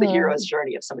story is the hero's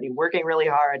journey of somebody working really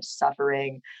hard,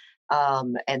 suffering,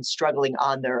 and struggling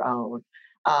on their own.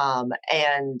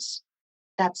 And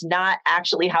that's not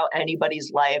actually how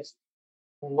anybody's life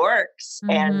works.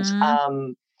 And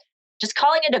just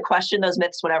calling into question those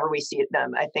myths whenever we see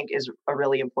them, I think is a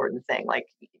really important thing. Like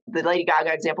the Lady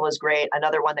Gaga example is great.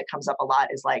 Another one that comes up a lot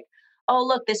is like, oh,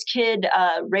 look, this kid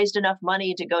raised enough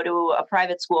money to go to a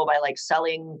private school by like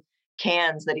selling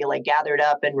cans that he like gathered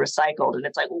up and recycled. And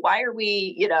it's like, why are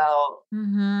we, you know,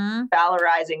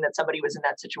 valorizing that somebody was in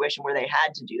that situation where they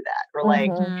had to do that? Or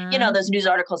like, you know, those news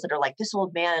articles that are like, this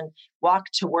old man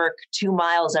walked to work 2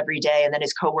 miles every day, and then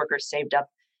his coworkers saved up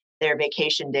their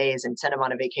vacation days and sent him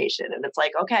on a vacation. And it's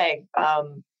like, okay,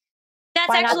 that's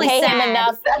why actually not pay sad. him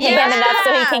enough, pay him enough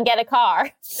so he can get a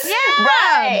car.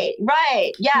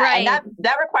 Right. Yeah. And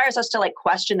that requires us to like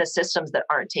question the systems that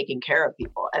aren't taking care of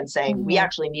people and saying we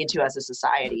actually need to, as a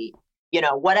society, you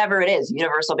know, whatever it is,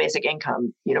 universal basic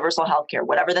income, universal healthcare,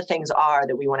 whatever the things are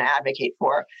that we want to advocate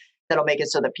for, that'll make it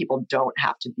so that people don't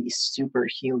have to be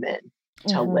superhuman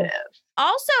to live.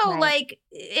 Also, like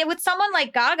with someone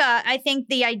like Gaga, I think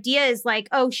the idea is like,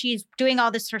 oh, she's doing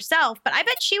all this herself. But I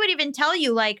bet she would even tell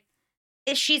you like,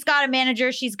 she's got a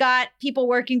manager, she's got people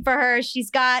working for her,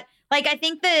 she's got like, I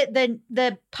think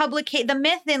the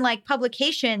myth in like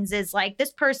publications is like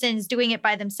this person's doing it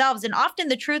by themselves, and often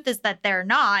the truth is that they're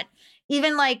not.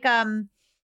 Even like I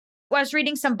was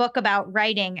reading some book about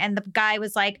writing, and the guy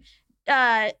was like,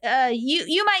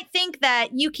 you might think that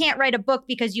you can't write a book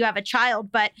because you have a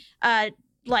child, but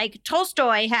like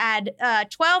Tolstoy had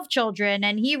 12 children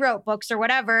and he wrote books or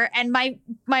whatever. And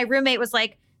my roommate was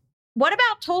like, what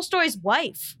about Tolstoy's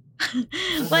wife?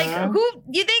 Like, who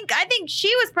you think? I think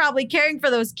she was probably caring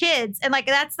for those kids. And like,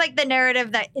 that's like the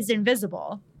narrative that is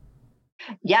invisible.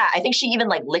 Yeah, I think she even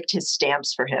like licked his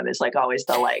stamps for him is like always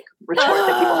the like retort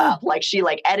that people have. Like she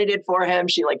like edited for him.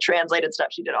 She like translated stuff.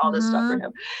 She did all this stuff for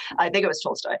him. I think it was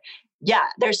Tolstoy. Yeah,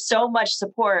 there's so much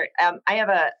support. I have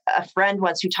a friend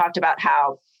once who talked about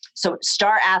how, so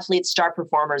star athletes, star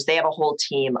performers, they have a whole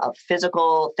team of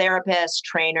physical therapists,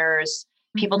 trainers,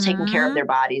 people taking care of their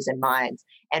bodies and minds.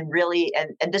 And really,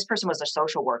 and this person was a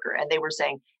social worker, and they were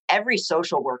saying every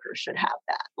social worker should have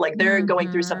that. Like they're going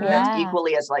through something that's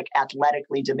equally as like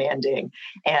athletically demanding,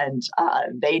 and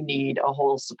they need a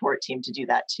whole support team to do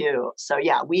that too. So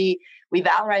yeah, we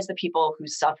valorize the people who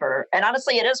suffer. And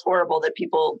honestly, it is horrible that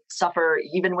people suffer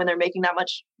even when they're making that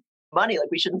much money.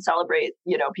 Like we shouldn't celebrate,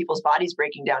 people's bodies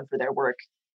breaking down for their work,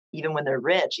 even when they're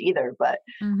rich either. But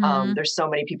there's so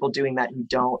many people doing that who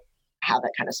don't have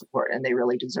that kind of support, and they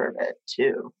really deserve it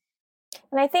too.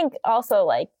 And I think also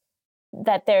like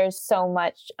that there's so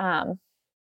much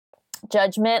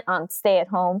judgment on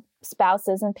stay-at-home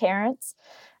spouses and parents,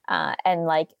 and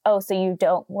like, oh, so you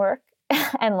don't work.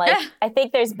 And like, I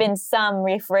think there's been some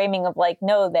reframing of like,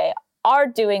 no, they are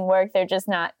doing work. They're just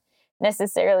not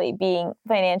necessarily being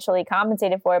financially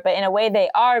compensated for it. But in a way they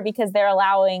are, because they're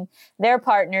allowing their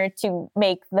partner to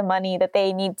make the money that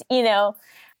they need to,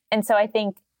 And so I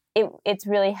think it's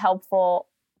really helpful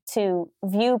to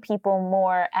view people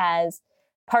more as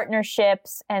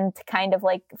partnerships and kind of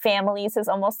like families as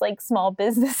almost like small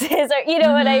businesses, or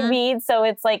what I mean? So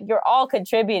it's like you're all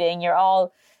contributing, you're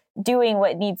all doing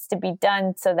what needs to be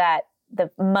done so that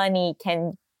the money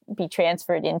can be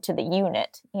transferred into the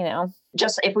unit,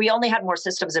 Just if we only had more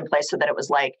systems in place so that it was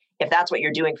like, if that's what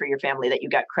you're doing for your family, that you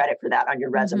got credit for that on your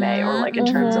resume or like in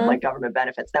terms of like government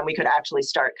benefits, then we could actually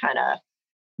start kind of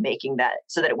making that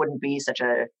so that it wouldn't be such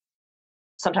a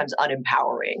sometimes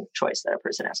unempowering choice that a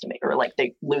person has to make, or like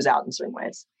they lose out in certain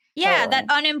ways. Yeah, that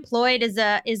unemployed is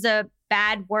a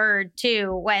bad word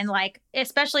too. When like,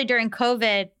 especially during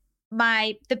COVID,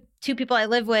 the two people I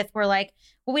live with were like,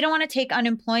 well, we don't want to take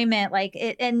unemployment, like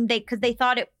it, and because they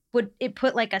thought it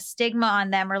put like a stigma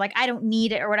on them, or like I don't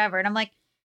need it or whatever. And I'm like,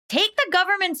 take the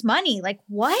government's money, like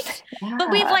what? Yeah. But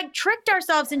we've like tricked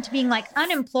ourselves into being like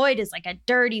unemployed is like a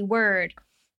dirty word.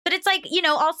 But it's like,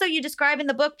 also you describe in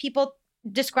the book people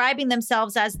describing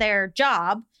themselves as their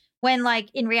job when like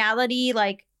in reality,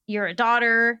 like you're a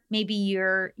daughter, maybe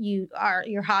your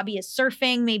hobby is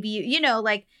surfing, maybe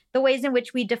like the ways in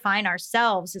which we define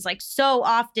ourselves is like so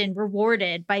often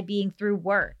rewarded by being through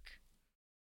work.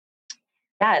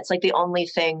 Yeah, it's like the only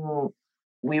thing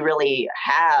we really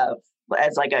have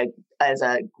as like as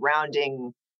a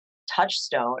grounding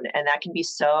touchstone, and that can be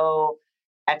so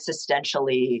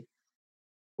existentially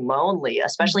lonely,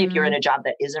 especially if you're in a job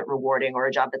that isn't rewarding, or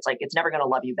a job that's like it's never going to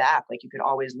love you back. Like you could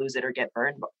always lose it or get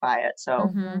burned by it.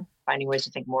 So finding ways to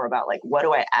think more about like, what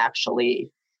do I actually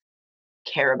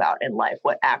care about in life?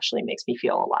 What actually makes me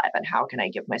feel alive, and how can I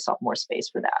give myself more space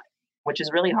for that, which is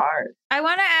really hard. I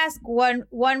want to ask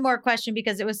one more question,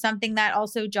 because it was something that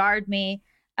also jarred me.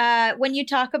 When you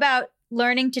talk about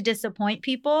learning to disappoint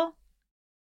people,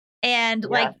 and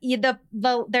like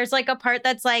there's like a part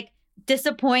that's like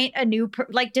disappoint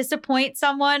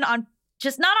someone on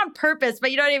just not on purpose,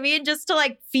 but you know what I mean? Just to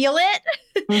like feel it.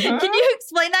 Can you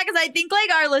explain that? Because I think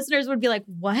like our listeners would be like,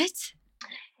 what?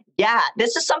 Yeah,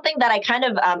 this is something that I kind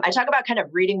of, I talk about kind of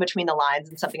reading between the lines,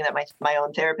 and something that my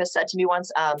own therapist said to me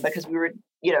once, because we were,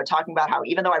 talking about how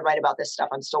even though I write about this stuff,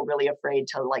 I'm still really afraid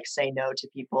to like say no to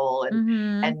people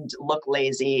and look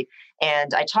lazy.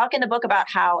 And I talk in the book about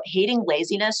how hating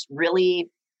laziness really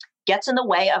gets in the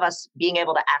way of us being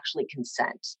able to actually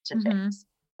consent to things.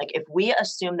 Like if we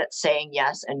assume that saying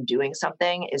yes and doing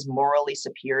something is morally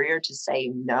superior to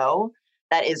saying no,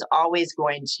 that is always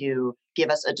going to give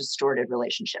us a distorted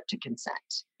relationship to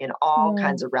consent in all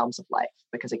kinds of realms of life,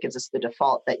 because it gives us the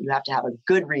default that you have to have a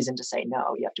good reason to say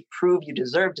no. You have to prove you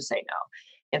deserve to say no,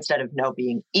 instead of no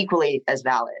being equally as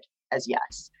valid as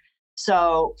yes.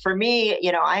 So for me,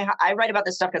 I write about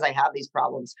this stuff because I have these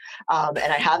problems, and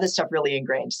I have this stuff really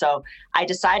ingrained. So I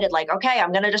decided like, okay,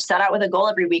 I'm going to just set out with a goal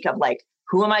every week of like,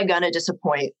 who am I going to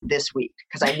disappoint this week?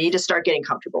 Because I need to start getting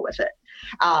comfortable with it.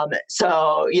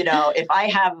 So, if I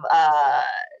have,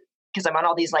 because I'm on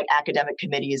all these like academic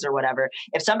committees or whatever,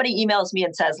 if somebody emails me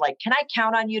and says like, can I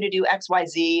count on you to do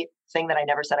XYZ thing that I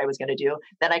never said I was going to do,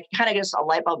 then I kind of just a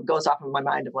light bulb goes off in my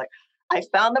mind of like, I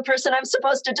found the person I'm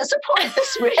supposed to disappoint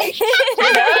this week.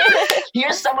 You know?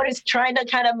 Here's someone who's trying to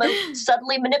kind of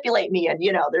subtly manipulate me. And,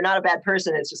 they're not a bad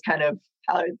person. It's just kind of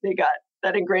how they got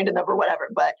that ingrained in them or whatever.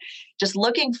 But just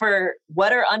looking for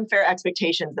what are unfair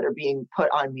expectations that are being put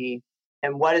on me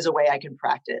and what is a way I can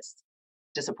practice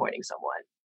disappointing someone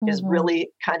is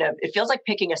really kind of, it feels like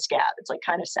picking a scab. It's like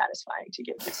kind of satisfying to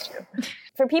get used to.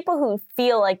 For people who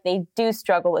feel like they do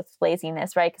struggle with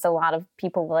laziness, right? Because a lot of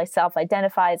people like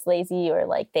self-identify as lazy or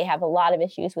like they have a lot of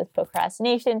issues with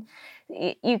procrastination.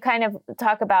 You kind of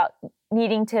talk about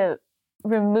needing to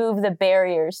remove the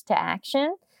barriers to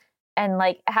action. And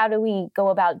like, how do we go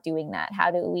about doing that? How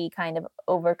do we kind of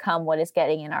overcome what is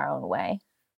getting in our own way?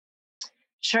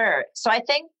 Sure. So I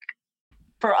think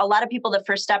for a lot of people, the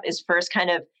first step is first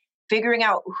kind of figuring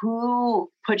out who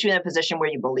put you in a position where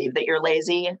you believe that you're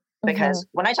lazy. Because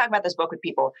when I talk about this book with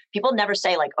people never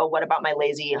say like, oh, what about my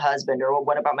lazy husband? Or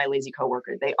what about my lazy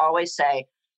coworker? They always say,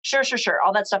 sure.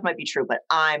 All that stuff might be true, but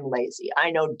I'm lazy.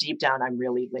 I know deep down I'm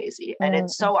really lazy. And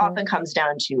it so often comes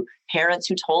down to parents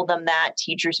who told them that,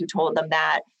 teachers who told them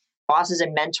that, bosses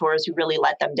and mentors who really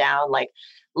let them down. Like,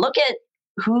 look at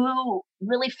who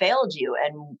really failed you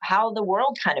and how the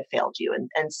world kind of failed you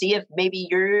and see if maybe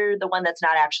you're the one that's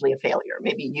not actually a failure.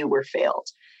 Maybe you were failed.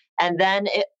 And then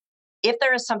if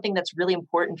there is something that's really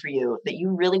important for you that you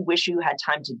really wish you had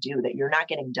time to do that you're not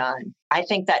getting done, I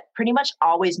think that pretty much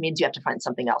always means you have to find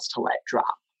something else to let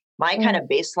drop. My kind of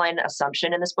baseline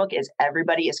assumption in this book is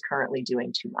everybody is currently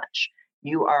doing too much.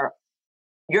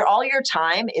 All your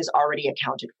time is already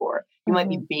accounted for. You might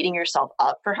be beating yourself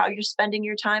up for how you're spending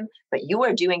your time, but you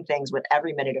are doing things with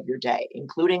every minute of your day,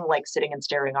 including like sitting and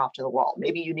staring off to the wall.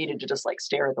 Maybe you needed to just like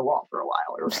stare at the wall for a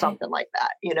while or something like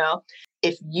that,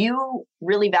 If you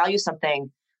really value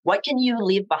something, what can you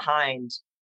leave behind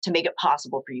to make it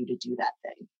possible for you to do that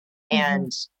thing?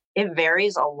 And it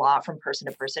varies a lot from person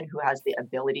to person who has the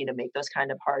ability to make those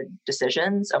kind of hard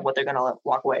decisions of what they're going to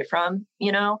walk away from,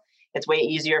 It's way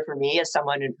easier for me as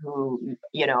someone who,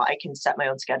 I can set my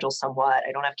own schedule somewhat.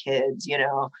 I don't have kids,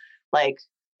 like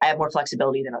I have more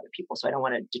flexibility than other people. So I don't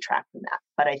want to detract from that.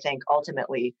 But I think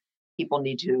ultimately people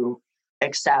need to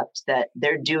accept that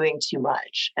they're doing too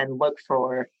much and look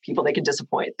for people they can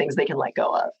disappoint, things they can let go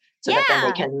of so that then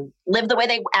they can live the way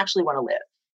they actually want to live.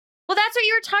 Well, that's what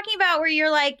you were talking about where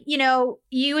you're like,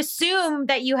 you assume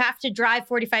that you have to drive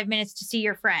 45 minutes to see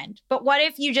your friend. But what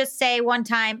if you just say one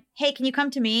time, hey, can you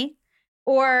come to me?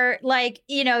 Or like,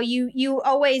 you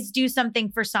always do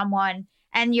something for someone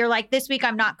and you're like, this week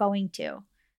I'm not going to.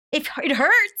 It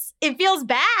hurts. It feels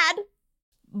bad,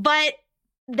 but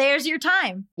there's your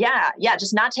time. Yeah.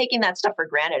 Just not taking that stuff for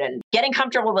granted and getting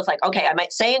comfortable with like, okay, I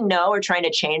might saying no or trying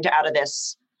to change out of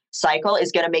this cycle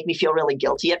is going to make me feel really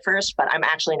guilty at first, but I'm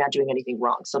actually not doing anything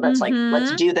wrong. So that's like,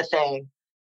 let's do the thing,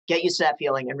 get used to that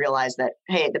feeling and realize that,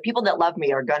 hey, the people that love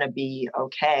me are going to be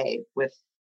okay with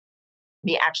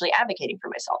me actually advocating for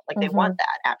myself. Like they want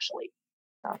that actually.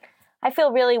 So. I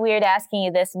feel really weird asking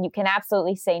you this and you can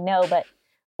absolutely say no, but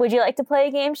would you like to play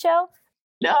a game show?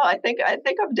 No, I think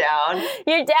I'm down.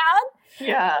 You're down?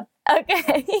 Yeah.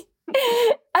 Okay.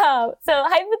 So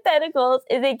Hypotheticals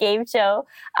is a game show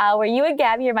where you and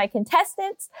Gabby are my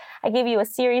contestants. I give you a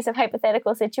series of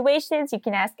hypothetical situations. You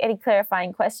can ask any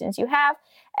clarifying questions you have,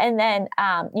 and then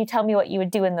you tell me what you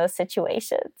would do in those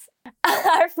situations.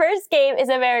 Our first game is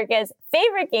America's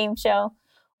favorite game show.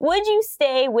 Would you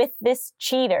stay with this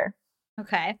cheater?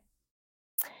 Okay.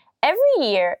 Every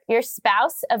year, your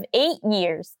spouse of 8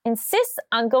 years insists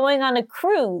on going on a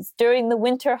cruise during the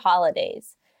winter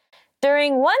holidays.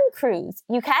 During one cruise,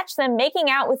 you catch them making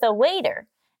out with a waiter,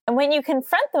 and when you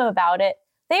confront them about it,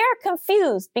 they are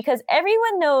confused because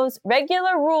everyone knows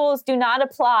regular rules do not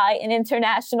apply in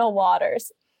international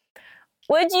waters.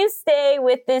 Would you stay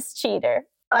with this cheater?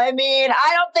 I mean,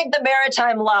 I don't think the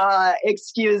maritime law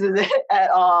excuses it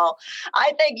at all.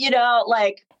 I think,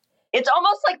 it's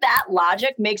almost like that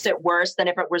logic makes it worse than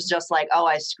if it was just like, oh,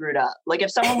 I screwed up. Like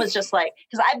if someone was just like,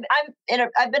 because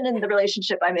I've been in the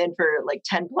relationship I'm in for like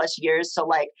 10 plus years. So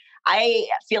like, I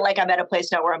feel like I'm at a place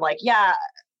now where I'm like, yeah,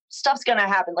 stuff's going to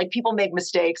happen. Like people make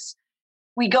mistakes.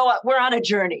 We're on a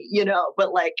journey,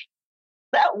 but like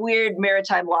that weird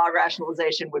maritime law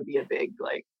rationalization would be a big,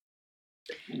 like,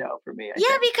 no for me. I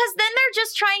think. Because then they're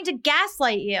just trying to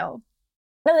gaslight you.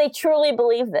 No, they truly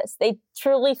believe this. They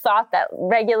truly thought that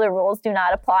regular rules do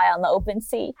not apply on the open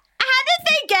sea. How did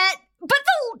they get? But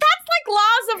that's like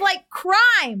laws of like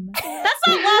crime. That's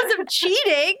not laws of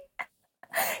cheating.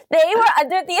 They were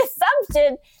under the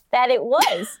assumption that it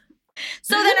was.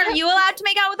 So then are you allowed to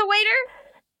make out with a waiter?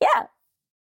 Yeah.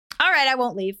 All right, I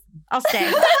won't leave. I'll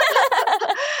stay.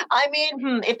 I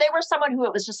mean, if they were someone who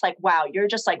it was just like, wow, you're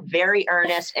just like very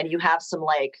earnest and you have some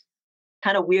like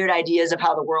kind of weird ideas of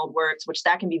how the world works, which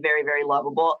that can be very, very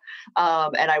lovable.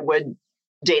 And I would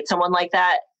date someone like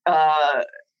that.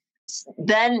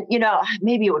 Then, you know,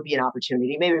 maybe it would be an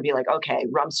opportunity. Maybe it'd be like, okay,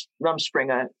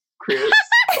 Rumspringa cruise.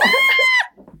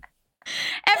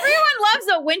 Everyone loves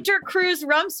a winter cruise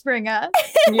Rumspringa.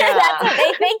 Yeah. That's what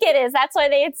they think it is. That's why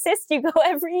they insist you go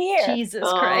every year. Jesus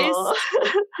Christ.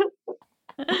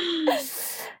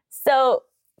 So,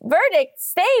 verdict,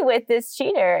 stay with this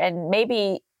cheater and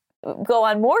maybe go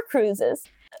on more cruises.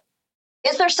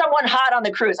 Is there someone hot on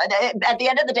the cruise? At the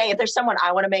end of the day, if there's someone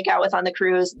I want to make out with on the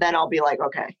cruise, then I'll be like,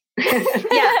 okay.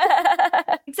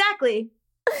 Yeah, exactly.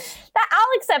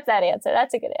 I'll accept that answer.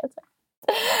 That's a good answer.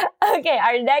 Okay,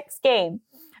 our next game.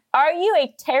 Are you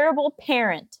a terrible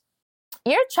parent?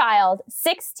 Your child,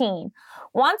 16,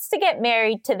 wants to get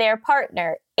married to their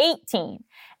partner, 18,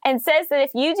 and says that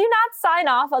if you do not sign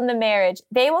off on the marriage,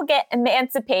 they will get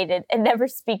emancipated and never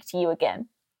speak to you again.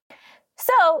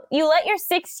 So you let your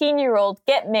 16-year-old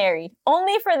get married,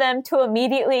 only for them to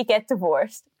immediately get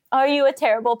divorced. Are you a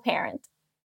terrible parent?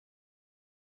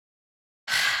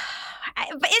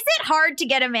 Is it hard to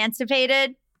get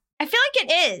emancipated? I feel like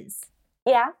it is.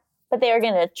 Yeah, but they were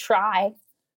going to try.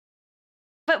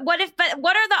 But what are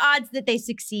the odds that they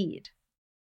succeed?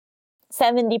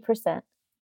 70%.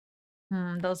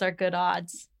 Those are good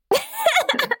odds.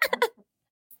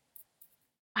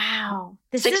 Wow.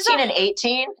 16 and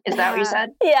 18? Is that what you said?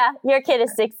 Yeah, your kid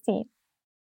is 16.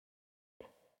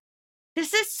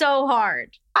 This is so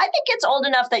hard. I think it's old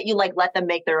enough that you like let them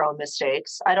make their own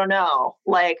mistakes. I don't know.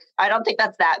 Like, I don't think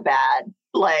that's that bad.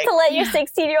 Like, To let your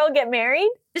 16-year-old get married?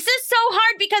 This is so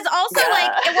hard because also,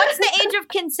 like, what's the age of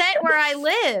consent where I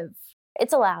live?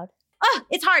 It's allowed. Oh,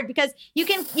 it's hard because you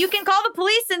can call the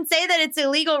police and say that it's a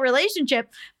legal relationship,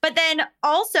 but then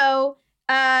also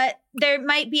they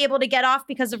might be able to get off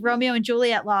because of Romeo and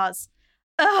Juliet laws.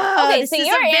 Okay, so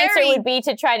your answer would be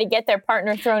to try to get their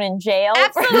partner thrown in jail?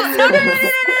 Absolutely.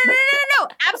 No.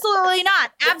 Absolutely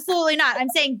not. Absolutely not. I'm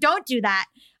saying don't do that.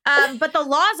 But the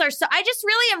laws are so, I just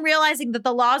really am realizing that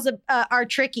the laws are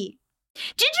tricky.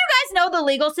 Did you guys know the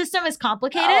legal system is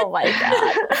complicated? Oh my God.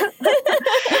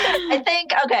 I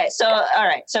think, okay, so, all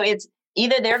right. So it's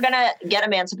either they're going to get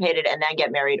emancipated and then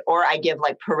get married, or I give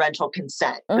like parental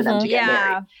consent for them to get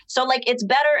married. So like, it's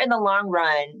better in the long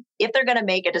run if they're going to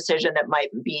make a decision that might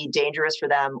be dangerous for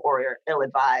them or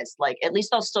ill-advised, like at least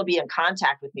they'll still be in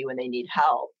contact with me when they need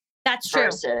help. That's true.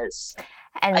 Versus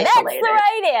And isolated. that's the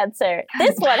right answer.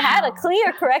 This one had a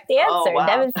clear, correct answer. Oh, wow.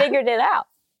 Devin figured it out.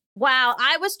 Wow,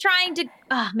 I was trying to,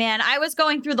 I was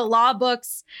going through the law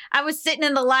books. I was sitting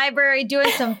in the library doing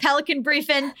some Pelican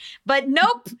briefing, but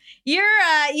nope, you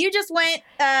just went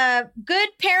good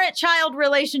parent-child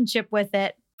relationship with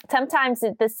it. Sometimes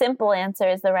the simple answer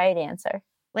is the right answer.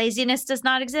 Laziness does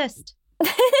not exist.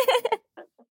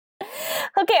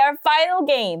 Okay, our final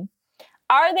game.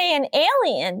 Are they an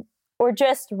alien or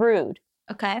just rude?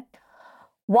 Okay.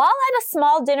 While at a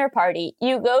small dinner party,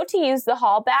 you go to use the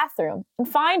hall bathroom and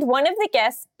find one of the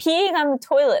guests peeing on the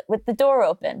toilet with the door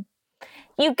open.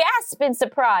 You gasp in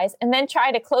surprise and then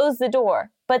try to close the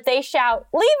door, but they shout,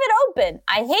 "Leave it open!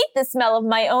 I hate the smell of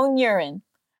my own urine."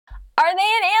 Are they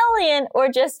an alien or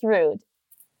just rude?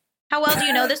 How well do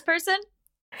you know this person?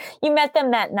 You met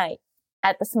them that night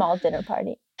at the small dinner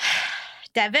party.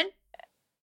 Devin?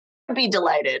 I'd be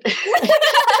delighted.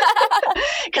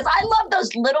 Because I love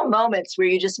those little moments where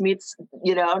you just meet,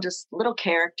 you know, just little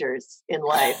characters in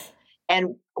life.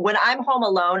 And when I'm home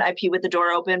alone, I pee with the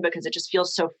door open because it just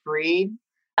feels so free.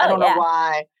 I don't know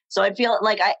why. So I feel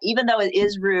like even though it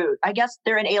is rude, I guess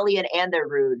they're an alien and they're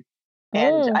rude.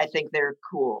 And I think they're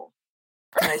cool.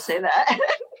 Can I say that?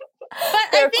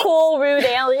 But they're a cool, rude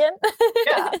alien.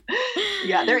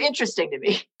 Yeah, they're interesting to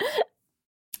me.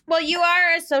 Well, you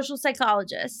are a social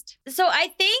psychologist. So I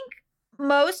think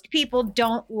most people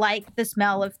don't like the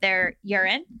smell of their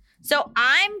urine. So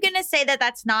I'm going to say that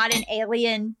that's not an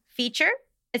alien feature.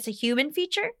 It's a human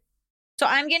feature. So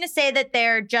I'm going to say that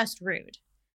they're just rude.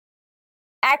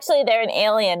 Actually, they're an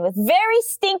alien with very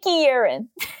stinky urine.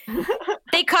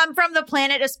 They come from the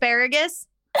planet asparagus.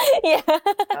 Yeah.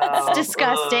 That's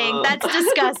disgusting. That's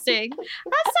disgusting.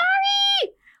 I'm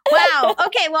sorry. Wow.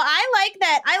 Okay. Well, I like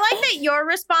that. I like that your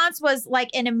response was like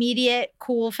an immediate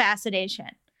cool fascination.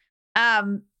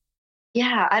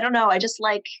 Yeah, I don't know. I just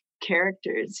like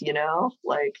characters, you know?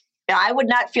 Like, I would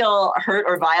not feel hurt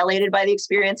or violated by the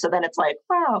experience. So then it's like,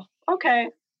 wow, okay.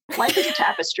 Life is a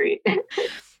tapestry.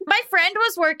 My friend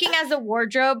was working as a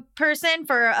wardrobe person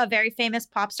for a very famous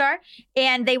pop star,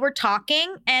 and they were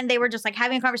talking and they were just like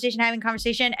having a conversation.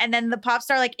 And then the pop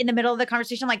star, like in the middle of the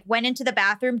conversation, like went into the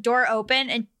bathroom, door open,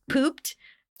 and pooped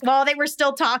while they were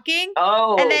still talking.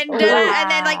 Oh. And then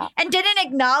didn't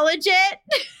acknowledge it.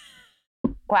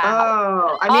 Wow.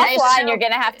 Oh. I mean, Offline, you're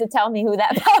going to have to tell me who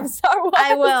that pop star was.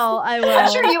 I will.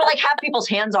 I'm sure you like have people's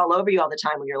hands all over you all the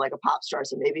time when you're like a pop star.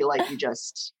 So maybe like you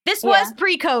just. This was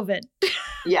pre-COVID.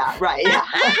 Yeah, right. Yeah.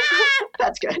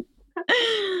 That's good.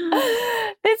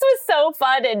 This was so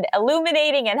fun and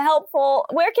illuminating and helpful.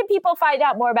 Where can people find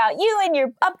out more about you and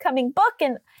your upcoming book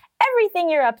and everything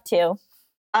you're up to?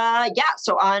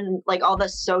 So on like all the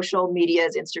social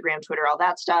medias, Instagram, Twitter, all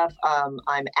that stuff,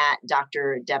 I'm at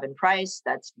Dr. Devon Price.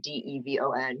 That's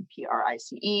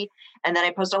DEVONPRICE. And then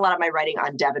I post a lot of my writing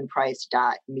on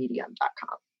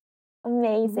devonprice.medium.com.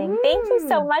 Amazing. Thank you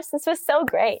so much. This was so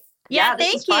great. Yeah, this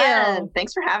thank was you. fun.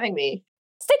 Thanks for having me.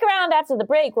 Stick around after the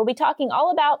break. We'll be talking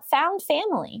all about found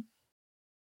family.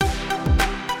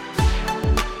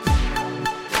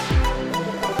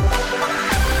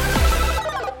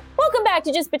 Welcome back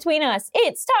to Just Between Us.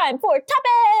 It's time for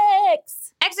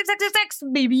topics.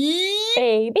 XXXX, baby.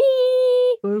 Baby.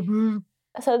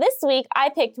 So this week I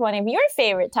picked one of your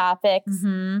favorite topics,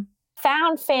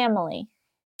 found family.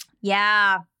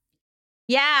 Yeah.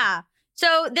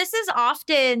 So this is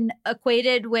often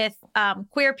equated with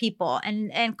queer people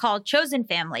and called chosen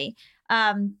family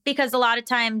because a lot of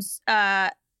times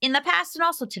in the past and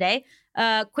also today,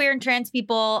 queer and trans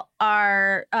people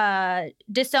are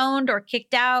disowned or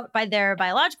kicked out by their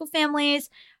biological families.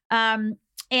 And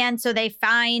so they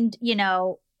find,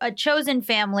 a chosen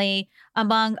family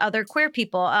among other queer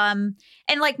people. And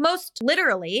like most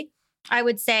literally, I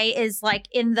would say is like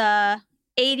in the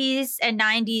 80s and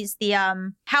 90s,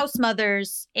 the house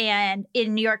mothers and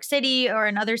in New York City or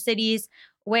in other cities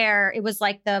where it was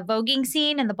like the voguing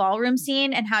scene and the ballroom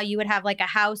scene and how you would have like a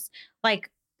house, like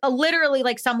literally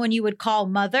like someone you would call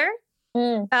mother.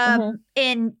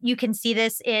 And you can see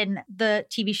this in the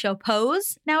TV show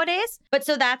Pose nowadays. But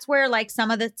so that's where like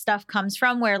some of the stuff comes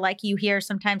from, where like you hear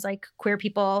sometimes like queer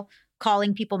people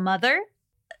calling people mother.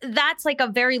 That's like a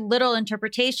very little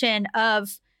interpretation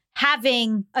of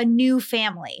having a new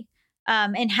family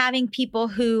and having people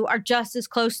who are just as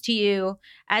close to you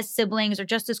as siblings or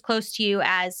just as close to you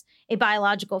as a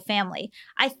biological family.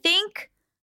 I think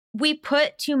we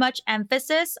put too much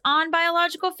emphasis on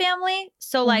biological family.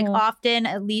 So like often,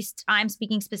 at least I'm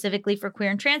speaking specifically for queer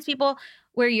and trans people,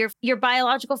 where your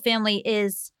biological family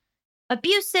is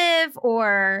abusive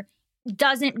or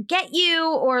doesn't get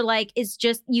you or like is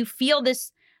just, you feel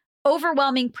this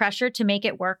overwhelming pressure to make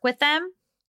it work with them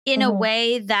in a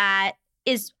way that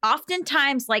is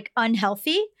oftentimes like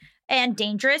unhealthy and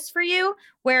dangerous for you,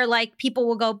 where like people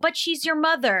will go, but she's your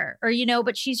mother, or,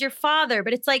 but she's your father.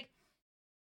 But it's like,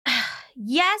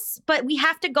 yes, but we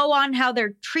have to go on how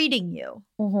they're treating you.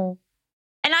 And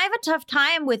I have a tough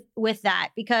time with that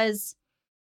because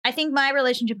I think my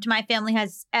relationship to my family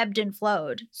has ebbed and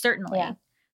flowed, certainly. Yeah.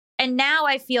 And now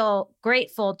I feel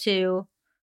grateful to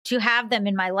have them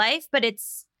in my life, but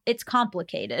it's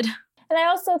complicated. And I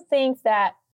also think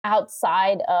that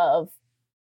outside of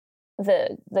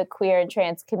the queer and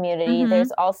trans community,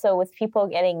 there's also with people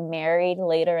getting married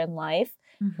later in life.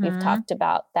 We've talked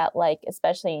about that, like,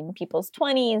 especially in people's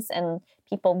 20s and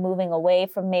people moving away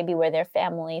from maybe where their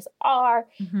families are,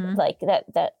 like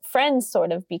that friends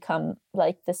sort of become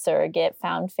like the surrogate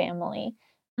found family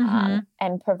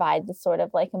and provide the sort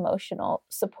of like emotional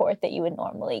support that you would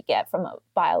normally get from a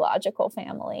biological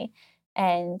family.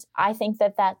 And I think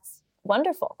that that's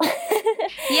wonderful.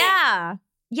 Yeah,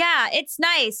 it's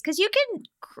nice because you can,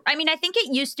 I think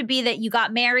it used to be that you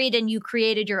got married and you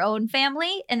created your own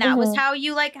family and that was how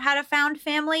you like had a found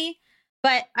family.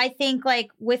 But I think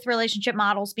like with relationship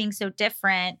models being so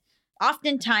different,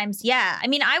 oftentimes,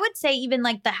 I would say even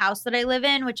like the house that I live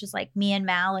in, which is like me and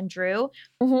Mal and Drew,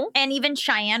 and even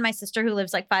Cheyenne, my sister who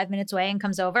lives like 5 minutes away and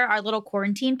comes over, our little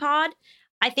quarantine pod,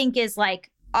 I think is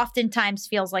like oftentimes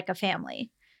feels like a family.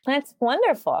 That's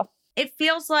wonderful. It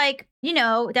feels like,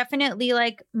 definitely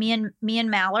like me and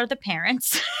Mal are the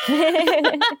parents.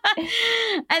 And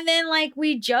then like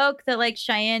we joke that like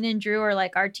Cheyenne and Drew are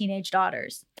like our teenage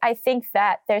daughters. I think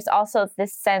that there's also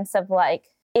this sense of like,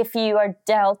 if you are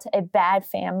dealt a bad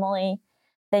family,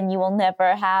 then you will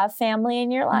never have family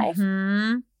in your life.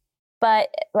 But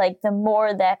like the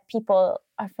more that people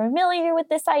are familiar with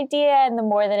this idea and the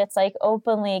more that it's like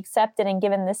openly accepted and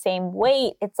given the same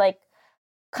weight, it's like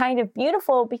kind of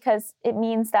beautiful because it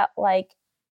means that like,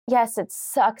 yes, it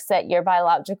sucks that your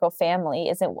biological family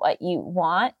isn't what you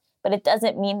want, but it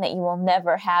doesn't mean that you will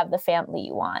never have the family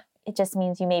you want. It just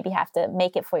means you maybe have to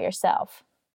make it for yourself.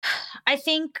 I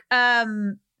think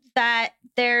that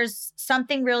there's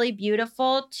something really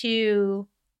beautiful to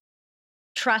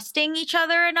trusting each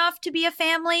other enough to be a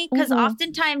family, because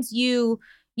oftentimes you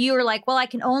are like, well, I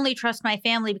can only trust my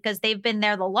family because they've been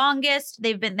there the longest.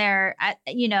 They've been there at,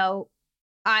 you know,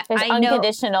 There's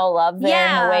unconditional love there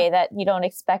in a way that you don't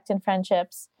expect in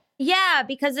friendships. Yeah,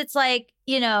 because it's like,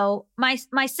 you know,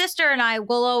 my sister and I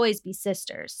will always be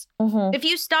sisters. If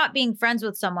you stop being friends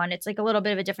with someone, it's like a little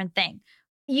bit of a different thing.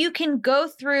 You can go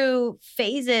through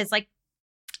phases. Like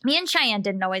me and Cheyenne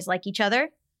didn't always like each other,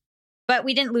 but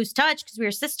we didn't lose touch because we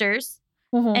were sisters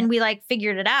and we like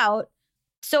figured it out.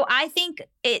 So I think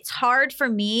it's hard for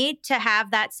me to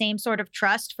have that same sort of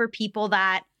trust for people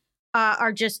that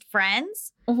are just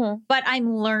friends, but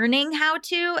I'm learning how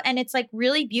to, and it's like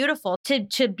really beautiful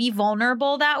to be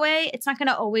vulnerable that way. It's not going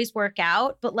to always work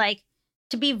out, but like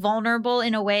to be vulnerable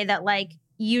in a way that like,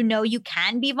 you know, you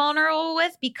can be vulnerable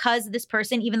with, because this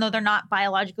person, even though they're not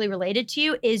biologically related to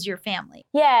you, is your family.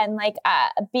 Yeah. And like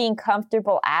being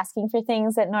comfortable asking for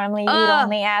things that normally you'd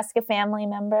only ask a family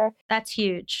member. That's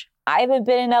huge. I haven't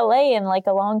been in LA in like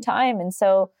a long time. And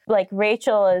so like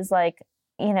Rachel is like,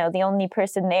 you know, the only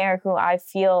person there who I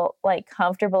feel like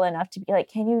comfortable enough to be like,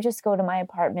 can you just go to my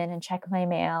apartment and check my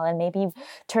mail and maybe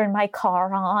turn my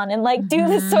car on and like do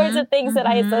the sorts of things that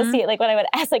I associate like what I would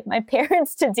ask like my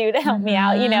parents to do to help me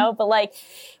out, you know, but like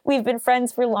we've been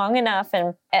friends for long enough,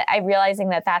 and I'm realizing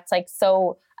that that's like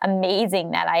so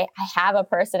amazing that I have a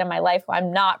person in my life who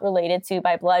I'm not related to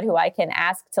by blood who I can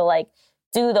ask to like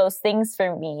do those things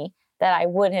for me that I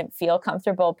wouldn't feel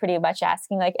comfortable pretty much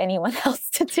asking like anyone else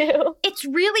to do. It's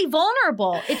really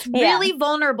vulnerable. It's really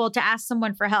vulnerable to ask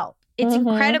someone for help. It's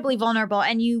incredibly vulnerable.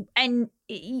 And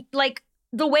like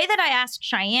the way that I ask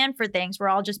Cheyenne for things, where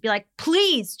I'll just be like,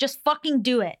 please just fucking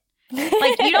do it.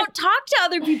 Like you don't talk to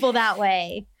other people that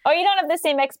way. Or you don't have the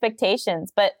same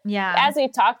expectations. But as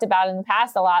we've talked about in the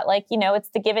past a lot, like, you know, it's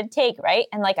the give and take, right?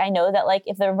 And like, I know that like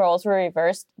if the roles were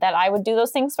reversed, that I would do those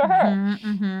things for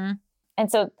her. And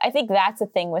so I think that's the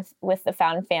thing with the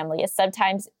found family is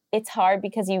sometimes it's hard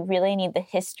because you really need the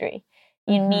history.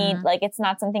 You need, like, it's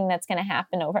not something that's going to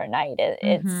happen overnight.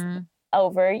 It's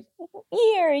over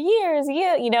years,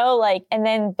 you know, like, and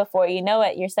then before you know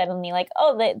it, you're suddenly like,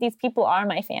 oh, these people are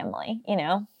my family, you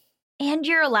know? And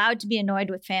you're allowed to be annoyed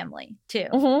with family too.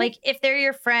 Like if they're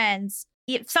your friends,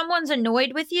 if someone's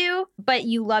annoyed with you, but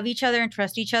you love each other and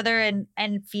trust each other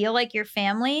and feel like your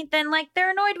family, then like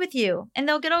they're annoyed with you and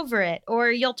they'll get over it,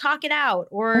 or you'll talk it out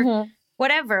or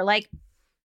whatever. Like,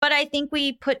 but I think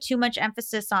we put too much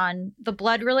emphasis on the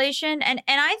blood relation. And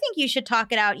I think you should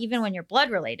talk it out even when you're blood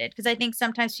related. Because I think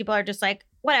sometimes people are just like,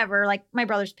 whatever, like my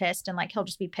brother's pissed and like he'll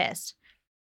just be pissed.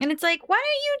 And it's like, why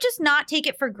don't you just not take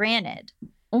it for granted?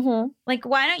 Like,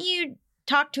 why don't you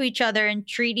talk to each other and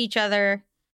treat each other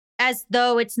as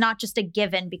though it's not just a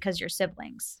given because you're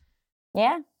siblings?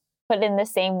 Yeah. Put in the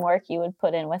same work you would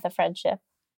put in with a friendship.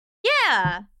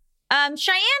 Yeah.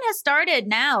 Cheyenne has started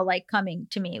now, like coming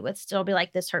to me with still be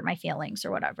like, this hurt my feelings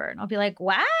or whatever. And I'll be like,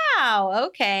 wow,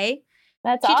 okay.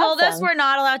 That's She awesome. told us we're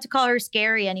not allowed to call her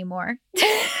scary anymore.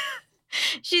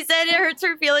 She said it hurts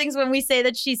her feelings when we say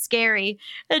that she's scary.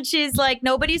 And she's like,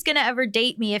 nobody's going to ever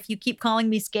date me if you keep calling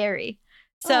me scary.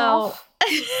 So,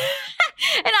 and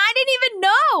I didn't even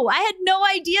know. I had no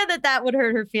idea that would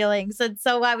hurt her feelings. And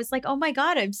so I was like, oh my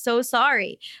God, I'm so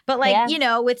sorry. But like, you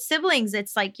know, with siblings,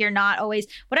 it's like, you're not always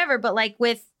whatever. But like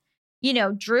with, you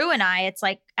know, Drew and I, it's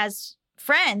like as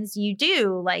friends, you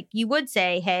do like, you would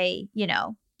say, hey, you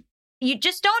know, you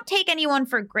just don't take anyone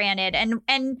for granted.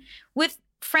 And with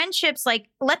friendships, like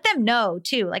let them know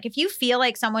too. Like if you feel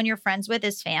like someone you're friends with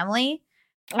is family.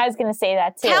 I was going to say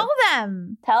that too. Tell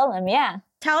them. Yeah.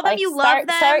 Tell them like, you love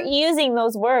them. Start using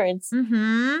those words.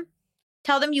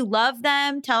 Tell them you love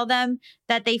them. Tell them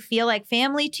that they feel like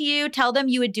family to you. Tell them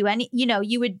you would do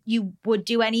you would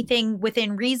do anything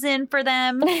within reason for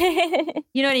them.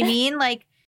 You know what I mean? Like,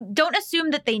 don't assume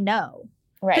that they know.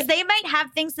 Right. Because they might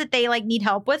have things that they like need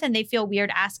help with and they feel weird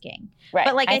asking. Right.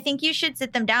 But like, I think you should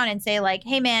sit them down and say like,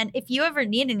 hey man, if you ever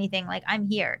need anything, like I'm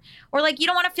here. Or like, you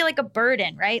don't want to feel like a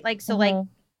burden, right? Like, so like,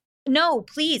 no,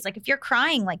 please. Like if you're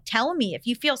crying, like tell me. If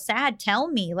you feel sad, tell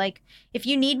me. Like if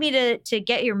you need me to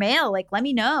get your mail, like let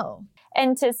me know.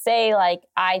 And to say like,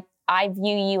 I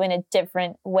view you in a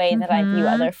different way that I view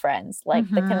other friends. Like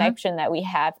the connection that we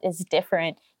have is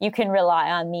different. You can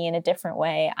rely on me in a different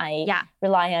way. I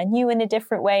rely on you in a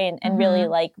different way and really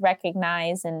like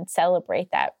recognize and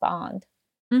celebrate that bond.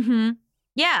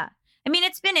 Yeah. I mean,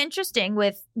 it's been interesting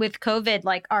with COVID,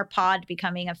 like our pod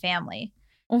becoming a family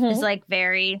is like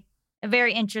very a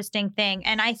very interesting thing.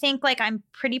 And I think like I'm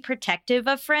pretty protective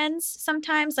of friends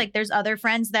sometimes. Like there's other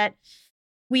friends that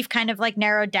we've kind of like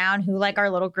narrowed down who like our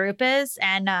little group is.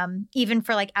 And even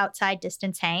for like outside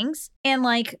distance hangs. And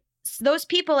like those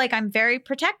people, like I'm very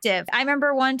protective. I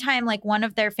remember one time like one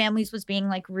of their families was being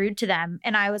like rude to them.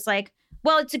 And I was like,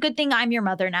 well, it's a good thing I'm your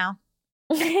mother now.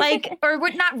 Like, or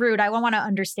not rude. I don't want to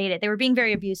understate it. They were being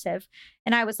very abusive.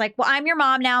 And I was like, well, I'm your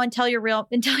mom now and tell your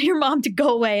mom to go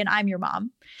away and I'm your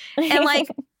mom. And like,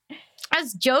 I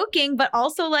was joking, but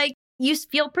also like you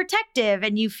feel protective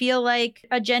and you feel like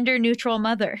a gender neutral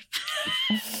mother.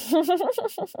 Melissa,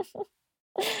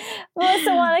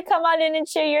 want to come on in and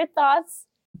share your thoughts?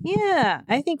 Yeah,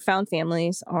 I think found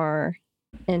families are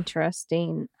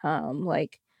interesting.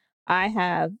 Like I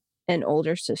have an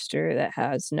older sister that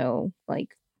has no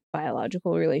like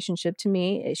biological relationship to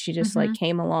me. She just like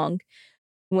came along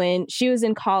when she was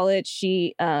in college.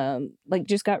 She like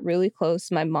just got really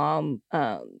close. My mom,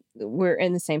 we're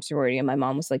in the same sorority, and my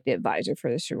mom was like the advisor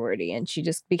for the sorority, and she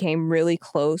just became really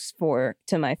close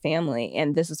to my family.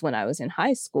 And this is when I was in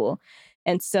high school.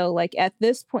 And so like at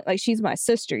this point, like she's my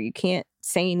sister. You can't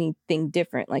say anything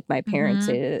different. Like my parents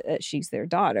say that she's their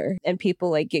daughter, and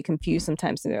people like get confused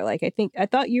sometimes. And they're like, I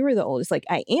thought you were the oldest. Like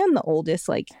I am the oldest,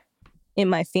 like in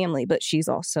my family, but she's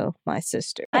also my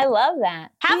sister. I love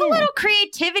that. Have a little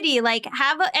creativity, like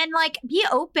and like be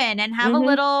open and have a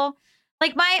little,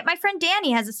 like my friend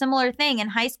Danny has a similar thing in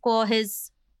high school.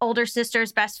 His older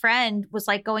sister's best friend was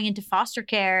like going into foster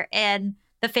care, and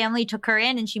the family took her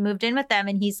in and she moved in with them.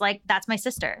 And he's like, that's my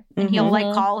sister. And he'll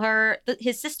like call her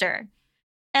his sister.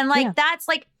 And like, that's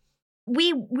like,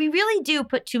 we really do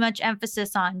put too much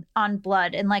emphasis on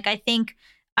blood. And like, I think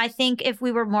if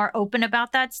we were more open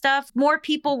about that stuff, more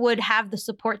people would have the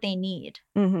support they need.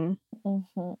 And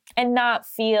not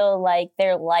feel like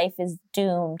their life is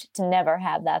doomed to never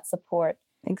have that support.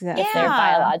 Exactly. If their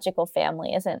biological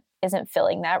family isn't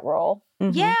filling that role.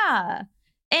 Yeah.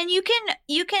 And you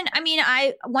can, I mean,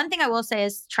 one thing I will say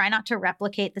is try not to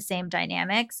replicate the same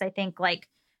dynamics. I think like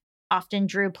often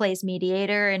Drew plays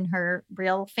mediator in her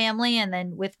real family. And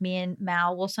then with me and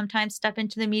Mal, we'll sometimes step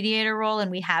into the mediator role.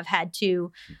 And we have had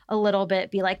to a little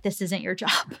bit be like, this isn't your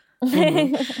job.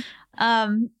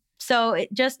 So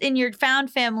just in your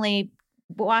found family,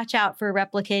 watch out for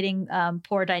replicating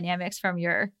poor dynamics from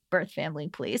your birth family,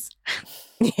 please.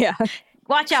 Yeah.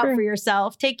 Watch out for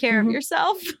yourself. Take care of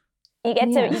yourself. You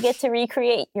get to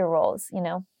recreate your roles, you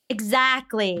know?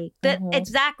 Exactly.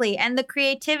 Exactly. And the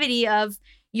creativity of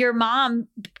your mom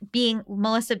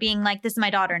Melissa being like, this is my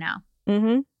daughter now.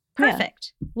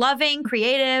 Perfect. Yeah. Loving,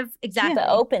 creative. Exactly. The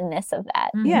openness of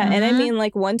that. Yeah. And I mean,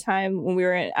 like one time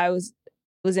when I was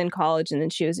in college and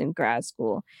then she was in grad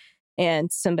school,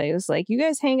 and somebody was like, you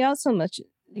guys hang out so much.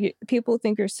 People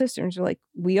think you're sisters. You're like,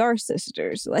 we are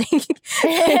sisters. Like,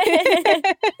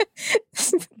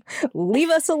 leave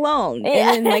us alone.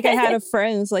 Yeah. And then, like, I had a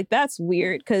friend who's like, that's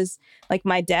weird because, like,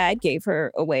 my dad gave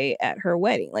her away at her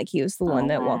wedding. Like, he was the one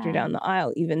that walked her down the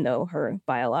aisle, even though her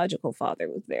biological father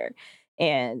was there.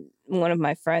 And one of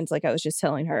my friends, like, I was just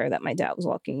telling her that my dad was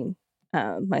walking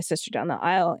my sister down the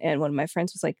aisle, and one of my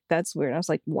friends was like, that's weird. And I was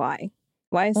like, why?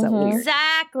 Why is that weird?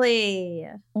 Exactly.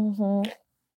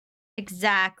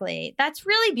 Exactly. That's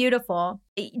really beautiful.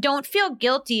 Don't feel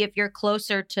guilty if you're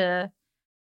closer to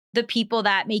the people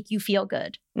that make you feel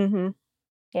good.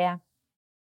 Yeah.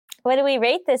 What do we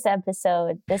rate this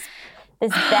episode? This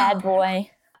bad boy.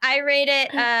 I rate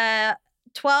it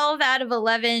 12 out of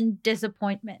 11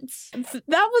 disappointments.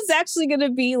 That was actually going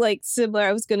to be like similar.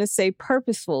 I was going to say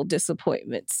purposeful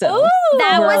disappointment. So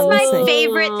that was my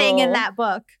favorite thing in that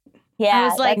book. Yeah, I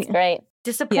was like, that's great.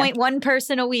 Disappoint one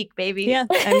person a week, baby. Yeah,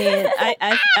 I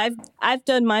mean, I've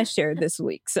done my share this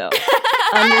week, so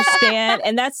understand.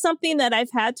 And that's something that I've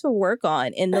had to work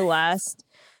on in the last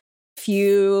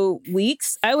few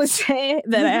weeks. I would say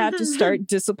that I have to start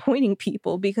disappointing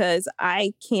people because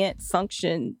I can't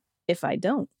function if I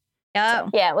don't. Yeah. So.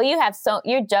 Yeah. Well,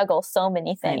 you juggle so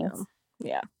many things. I know.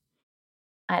 Yeah.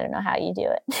 I don't know how you do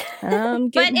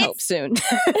it. Getting help soon.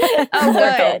 Oh, more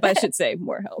good. help. I should say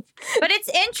more help. But it's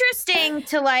interesting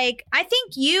to like, I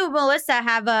think you, Melissa,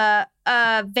 have a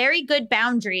very good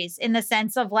boundaries in the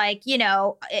sense of like, you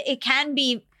know, it can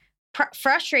be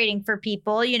frustrating for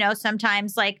people, you know,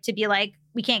 sometimes like to be like,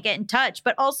 we can't get in touch,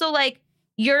 but also like,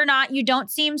 you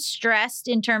don't seem stressed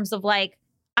in terms of like,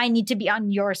 I need to be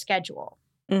on your schedule.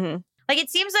 Like, it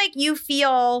seems like you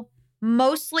feel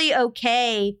mostly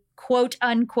okay, quote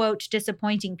unquote,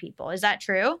 disappointing people. Is that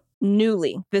true?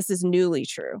 This is newly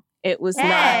true. It was not,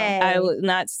 I would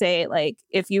not say like,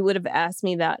 if you would have asked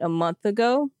me that a month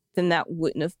ago, then that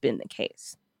wouldn't have been the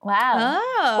case. Wow.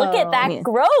 Oh. Look at that Yeah.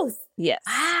 growth. Yes.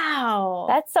 Wow.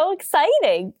 That's so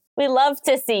exciting. We love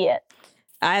to see it.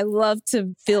 I love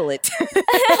to feel it.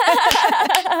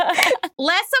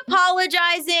 Less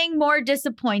apologizing, more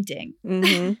disappointing.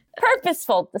 Mhm.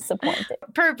 Purposeful disappointing.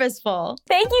 Purposeful.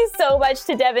 Thank you so much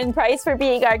to Devin Price for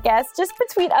being our guest. Just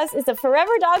Between Us is a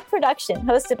Forever Dog production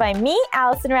hosted by me,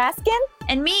 Allison Raskin,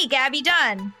 And me, Gabby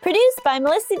Dunn. produced by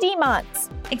Melissa D.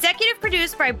 Montz. Executive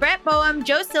produced by Brett Boehm,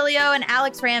 Joe Cilio, and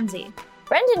Alex Ramsey.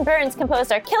 Brendan Burns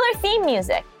composed our killer theme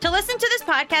music. To listen to this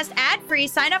podcast ad-free,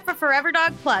 sign up for Forever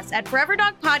Dog Plus at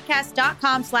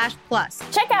foreverdogpodcast.com/plus.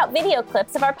 Check out video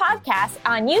clips of our podcast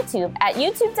on YouTube at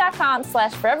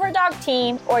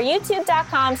youtube.com/foreverdogteam or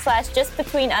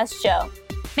youtube.com/justbetweenusshow.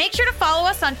 Make sure to follow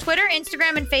us on Twitter,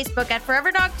 Instagram, and Facebook at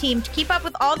Forever Dog Team to keep up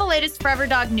with all the latest Forever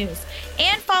Dog news.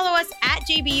 And follow us at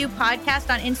JBU Podcast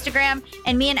on Instagram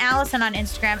and me and Allison on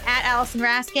Instagram at Allison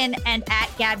Raskin and at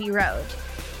Gabby Road.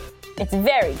 It's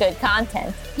very good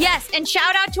content. Yes, and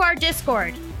shout out to our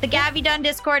Discord, the Gabby Dunn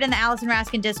Discord and the Allison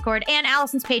Raskin Discord, and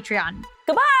Allison's Patreon.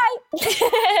 Goodbye.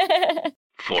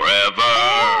 Forever